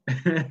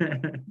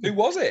 Who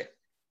was it?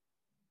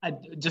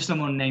 Just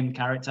an unnamed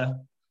character.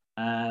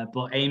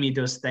 But Amy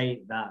does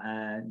state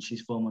that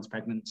she's 4 months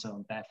pregnant,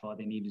 so therefore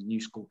they need a new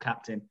school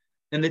captain.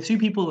 And the two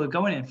people who are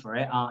going in for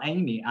it are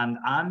Amy and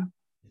Anne,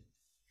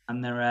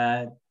 and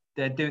they're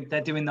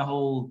doing the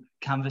whole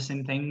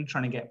canvassing thing,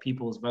 trying to get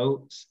people's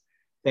votes.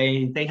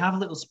 They have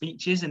little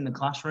speeches in the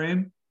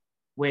classroom,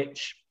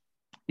 which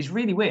is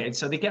really weird.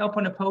 So they get up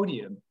on a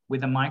podium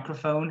with a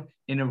microphone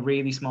in a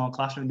really small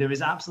classroom. There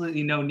is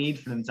absolutely no need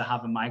for them to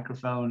have a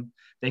microphone.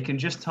 They can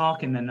just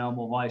talk in their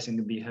normal voice and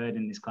can be heard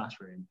in this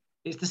classroom.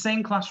 It's the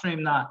same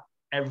classroom that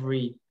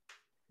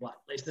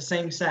it's the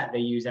same set they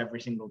use every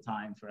single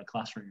time for a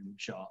classroom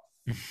shot.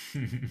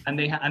 and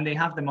they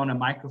have them on a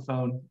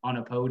microphone on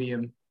a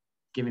podium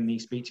giving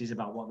these speeches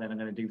about what they're going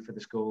to do for the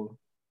school.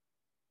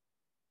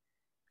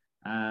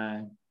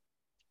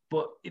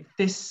 But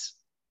this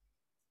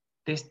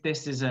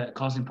is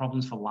causing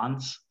problems for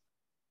Lance.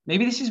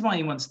 Maybe this is why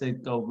he wants to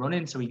go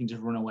running, so he can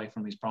just run away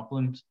from his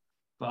problems.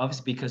 But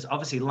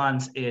obviously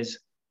Lance is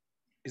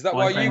that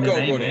why you go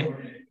running?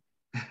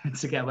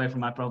 To get away from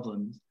my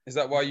problems. Is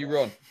that why you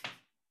run?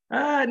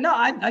 No,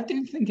 I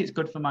do think it's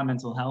good for my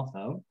mental health,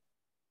 though.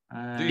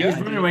 He's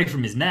running away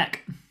from his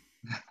neck.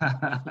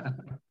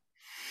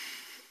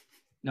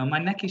 No, my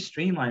neck is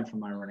streamlined from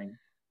my running.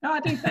 No,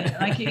 I do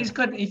think it is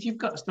good if you've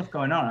got stuff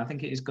going on. I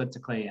think it is good to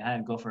clear your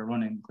head, go for a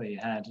run and clear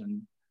your head.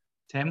 And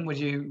Tim, would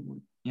you're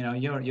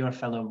a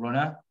fellow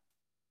runner?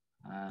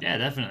 Yeah,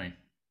 definitely.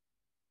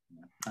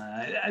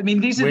 I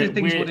mean, these are the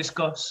things we'll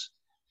discuss.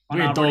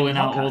 We're doling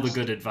out all the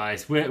good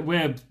advice.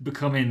 We're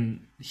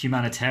becoming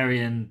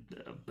humanitarian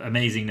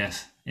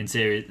amazingness in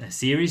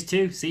series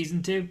 2,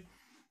 season 2.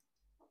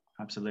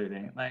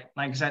 Absolutely. Like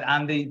I said,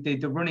 and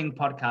the running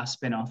podcast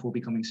spin-off will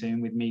be coming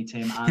soon with me,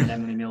 Tim, and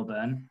Emily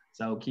Milburn.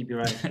 So keep your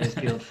ears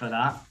peeled for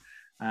that.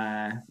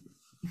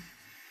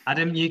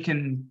 Adam, you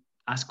can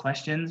ask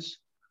questions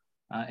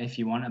if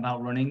you want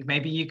about running.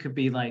 Maybe you could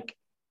be like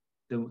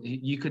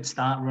you could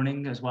start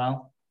running as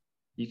well.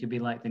 You could be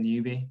like the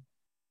newbie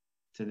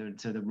to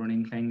the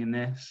running thing in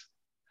this,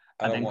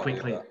 and then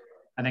quickly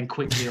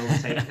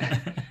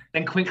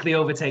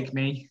overtake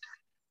me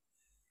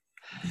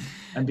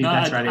and be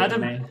better at it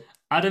than me.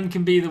 Adam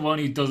can be the one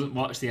who doesn't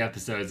watch the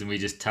episodes and we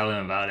just tell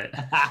him about it.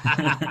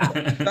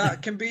 That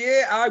can be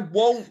it. I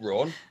won't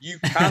run. You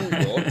can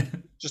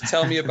run. Just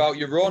tell me about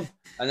your run.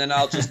 And then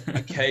I'll just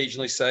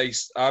occasionally say,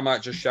 I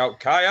might just shout,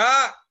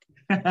 kayak!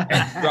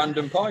 At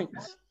random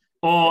points.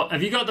 Or,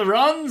 have you got the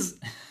runs?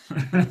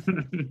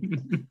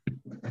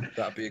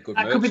 That'd be a good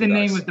That could be the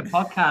name of the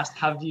podcast,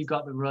 Have You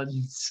Got the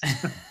Runs?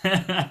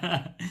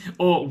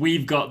 Or,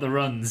 We've Got the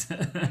Runs.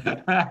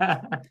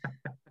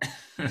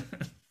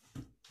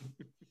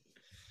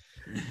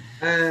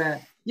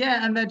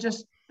 Yeah, and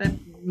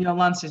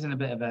Lance is in a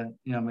bit of a,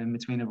 in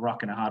between a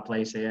rock and a hard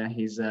place here.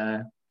 He's,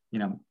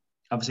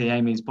 obviously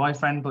Amy's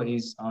boyfriend, but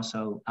he's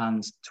also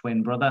Anne's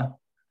twin brother,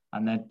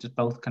 and they're just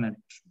both kind of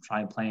try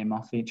and play him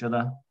off each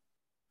other.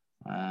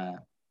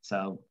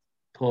 So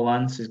poor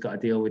Lance has got to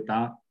deal with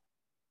that.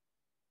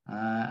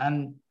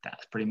 And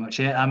that's pretty much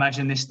it. I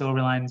imagine this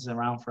storyline's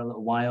around for a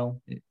little while.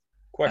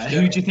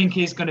 Who do you think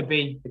is going to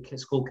be the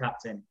school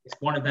captain? It's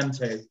one of them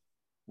two.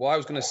 Well, I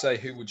was going to say,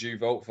 who would you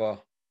vote for?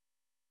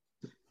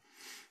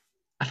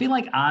 I feel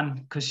like Anne,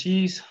 because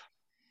she's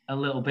a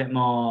little bit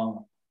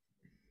more,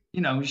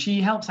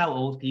 she helps out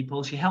old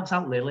people. She helps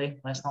out Lily,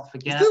 let's not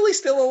forget. Is Lily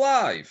still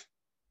alive?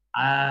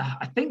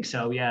 I think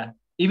so, yeah.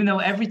 Even though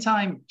every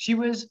time she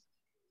was,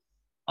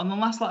 on the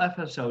last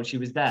episode, she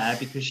was there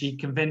because she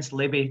convinced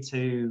Libby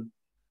to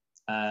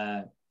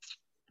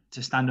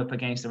stand up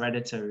against her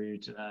editor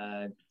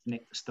who'd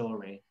nicked the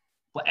story.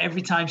 But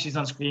every time she's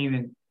on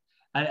screen,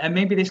 and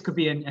maybe this could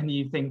be a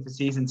new thing for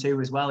season 2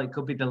 as well, it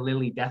could be the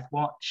Lily Death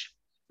Watch.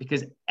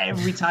 Because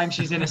every time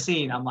she's in a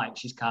scene, I'm like,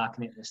 she's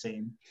carking it the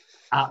scene.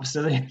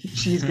 Absolutely.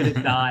 She's going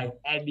to die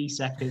any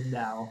second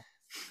now.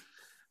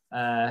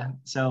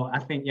 So I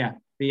think,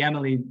 the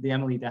Emily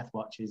Death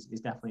Watch is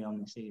definitely on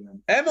this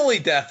season. Emily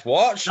Death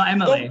Watch? Not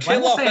Emily. Don't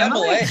kill off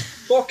Emily.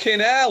 Fucking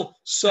hell.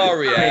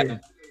 Sorry, Em.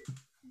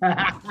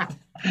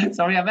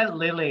 Sorry, I meant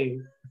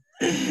Lily.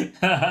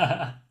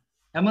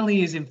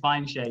 Emily is in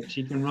fine shape.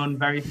 She can run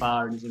very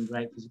far and is in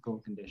great physical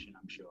condition,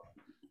 I'm sure.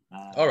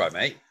 All right,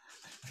 mate.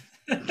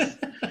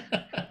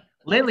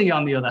 Lily,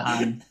 on the other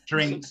hand,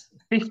 drinks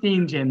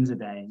 15 gins a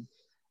day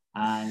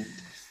and,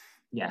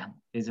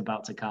 is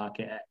about to cark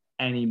it at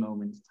any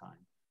moment's time.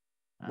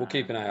 We'll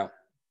keep an eye out.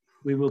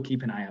 We will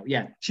keep an eye out.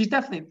 Yeah, she's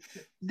definitely,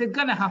 they're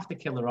going to have to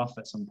kill her off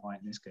at some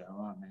point, this girl,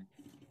 aren't they?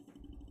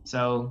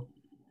 So,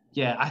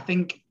 I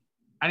think,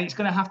 and it's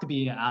going to have to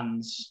be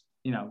Anne's,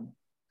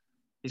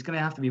 it's going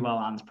to have to be while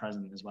Anne's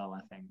present as well,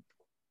 I think.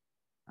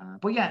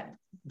 But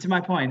to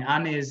my point,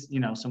 Anne is,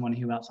 someone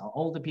who helps out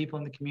older people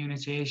in the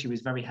community. She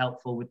was very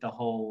helpful with the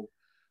whole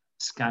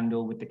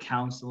scandal with the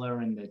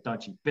counsellor and the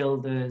dodgy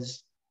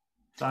builders.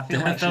 So I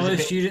feel like fellow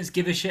students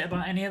give a shit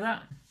about any of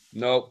that?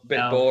 No,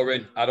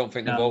 boring. I don't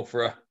think they'll vote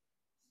for her.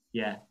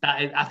 Yeah,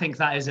 I think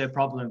that is a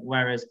problem.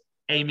 Whereas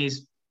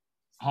Amy's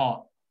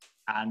hot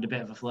and a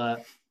bit of a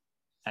flirt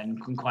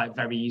and can quite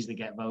very easily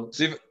get votes.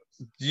 See,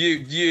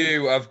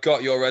 you have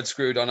got your head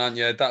screwed on, aren't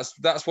you?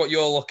 That's what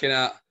you're looking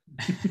at.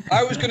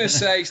 I was going to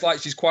say it's like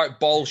she's quite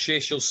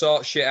bullshit. She'll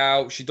sort shit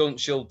out.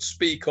 She'll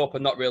speak up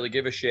and not really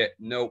give a shit.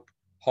 Nope.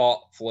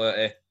 Hot,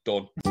 flirty,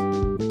 done.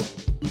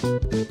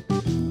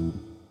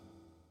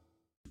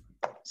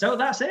 So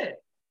that's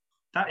it.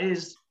 That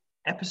is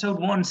episode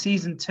 1,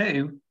 season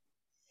 2.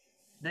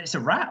 It's a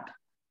wrap.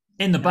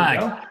 In the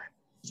bag.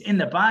 It's in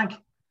the bag.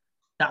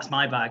 That's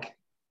my bag.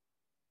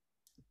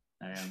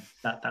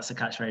 That's a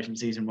catchphrase from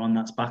season 1.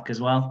 That's back as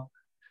well.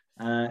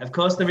 Of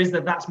course, there is the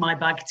That's My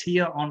Bag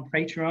tier on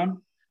Patreon,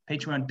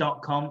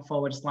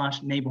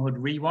 patreon.com/neighborhood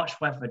rewatch,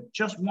 where for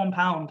just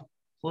 £1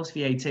 plus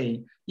VAT,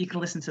 you can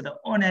listen to the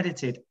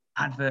unedited,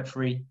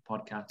 advert-free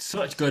podcast.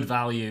 Such good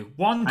value.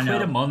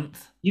 £1 a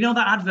month. You know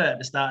that advert at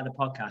the start of the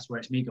podcast where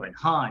it's me going,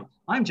 "Hi,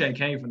 I'm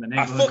JK from the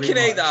Neighborhood I fucking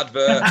hate that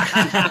advert.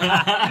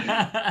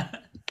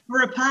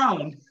 For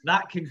 £1,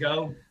 that can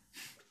go.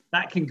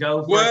 That can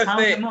go for Worth £1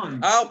 it. a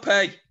month. I'll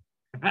pay.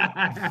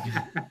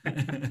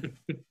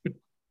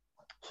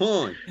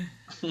 Hi,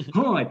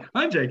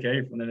 I'm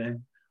JK from the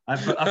name. I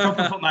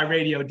probably put my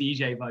radio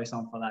DJ voice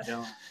on for that,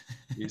 don't I?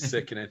 You're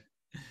sickening.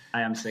 I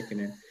am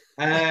sickening.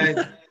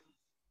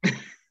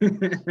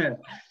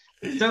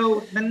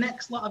 So the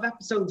next lot of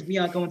episodes we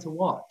are going to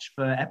watch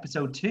for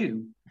episode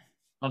 2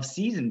 of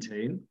season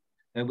 2,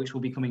 which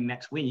will be coming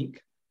next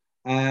week,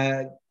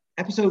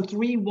 episode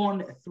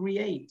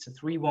 3138 to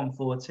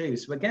 3142.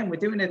 So again, we're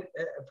doing a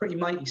pretty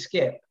mighty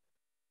skip.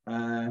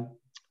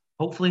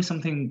 Hopefully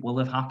something will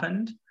have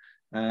happened.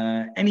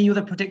 Any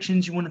other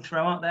predictions you want to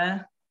throw out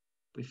there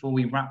before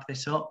we wrap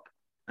this up?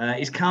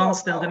 Is Carl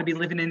still going to be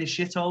living in his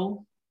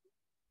shithole?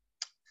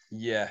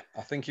 Yeah,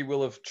 I think he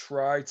will have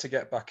tried to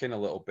get back in a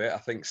little bit. I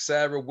think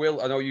Sarah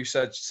will. I know you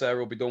said Sarah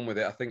will be done with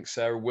it. I think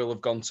Sarah will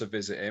have gone to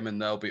visit him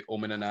and they'll be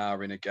umming and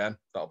ahhing again.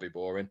 That'll be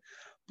boring.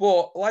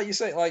 But like you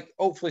say, like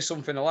hopefully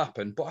something will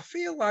happen. But I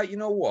feel like, you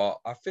know what?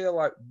 I feel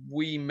like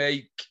we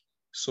make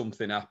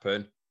something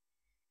happen,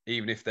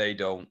 even if they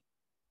don't,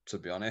 to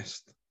be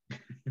honest.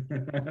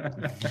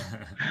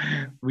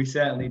 We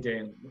certainly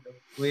do.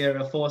 We are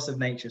a force of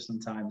nature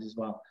sometimes as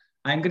well.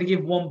 I'm going to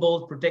give one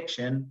bold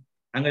prediction.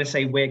 I'm going to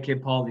say Weird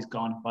Kid Paul is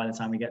gone by the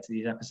time we get to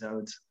these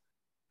episodes.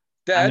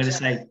 Dead? I'm going to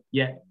say,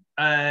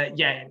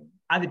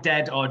 either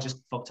dead or just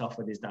fucked off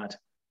with his dad.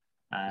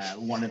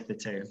 One of the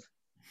two.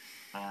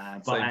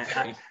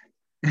 But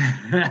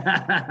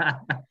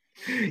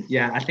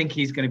yeah, I think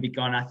he's going to be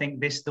gone. I think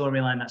this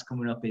storyline that's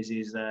coming up is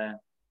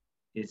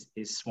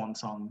his swan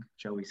song,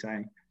 shall we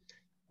say.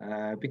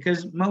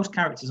 Because most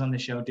characters on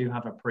this show do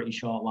have a pretty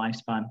short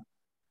lifespan.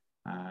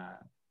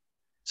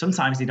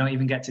 Sometimes they don't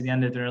even get to the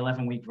end of their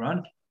 11-week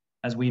run,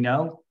 as we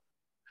know.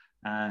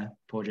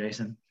 Poor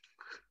Jason.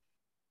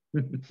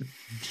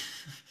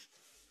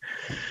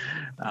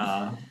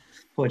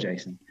 Poor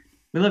Jason.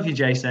 We love you,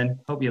 Jason.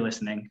 Hope you're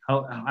listening.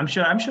 I'm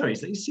sure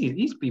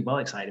he's be well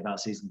excited about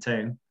season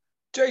 2.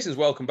 Jason's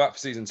welcome back for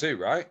season 2,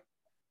 right?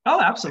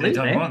 Oh, absolutely.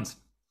 Done once.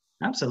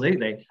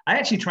 Absolutely. I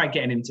actually tried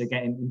getting him to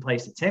get in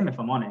place of Tim, if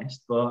I'm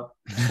honest, but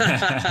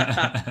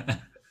I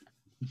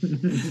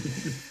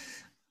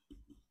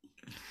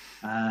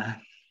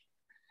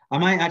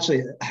might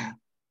actually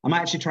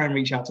try and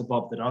reach out to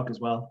Bob the dog as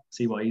well,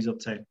 see what he's up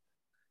to.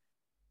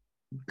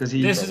 Because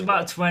this was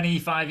about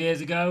 25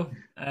 years ago.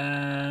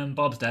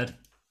 Bob's dead.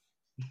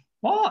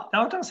 What?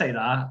 No, don't say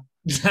that.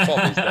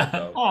 Bob is dead,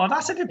 though. Oh,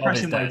 that's a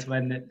depressing way to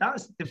end it.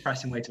 That's a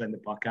depressing way to end the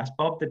podcast.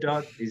 Bob the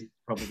dog is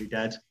probably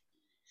dead.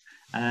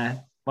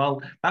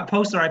 Well,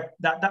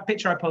 that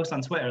picture I post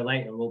on Twitter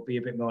later will be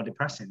a bit more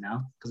depressing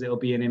now because it'll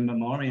be an in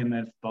memoriam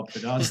of Bob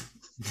the dog.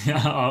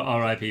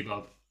 R.I.P.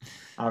 Bob.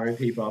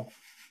 R.I.P. Bob.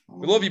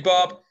 We love you,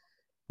 Bob.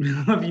 We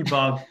love you,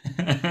 Bob.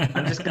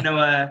 I'm just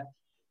gonna,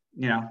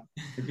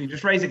 if you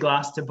just raise a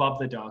glass to Bob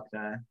the dog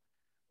there.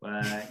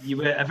 You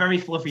were a very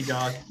fluffy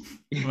dog.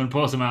 I'm gonna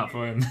pour some out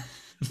for him.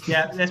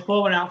 Yeah, let's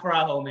pour one out for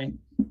our homie.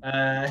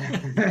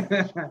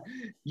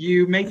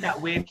 You make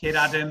that weird kid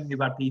Adam who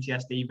had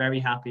PTSD very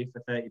happy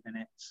for 30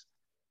 minutes.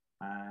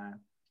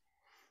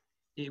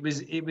 It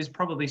was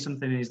probably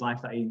something in his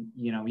life that he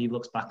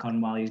looks back on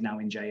while he's now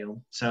in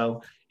jail.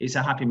 So it's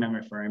a happy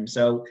memory for him.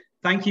 So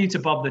thank you to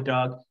Bob the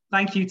dog.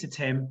 Thank you to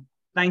Tim.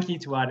 Thank you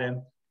to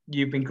Adam.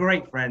 You've been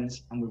great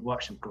friends, and we've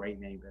watched some great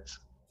neighbours.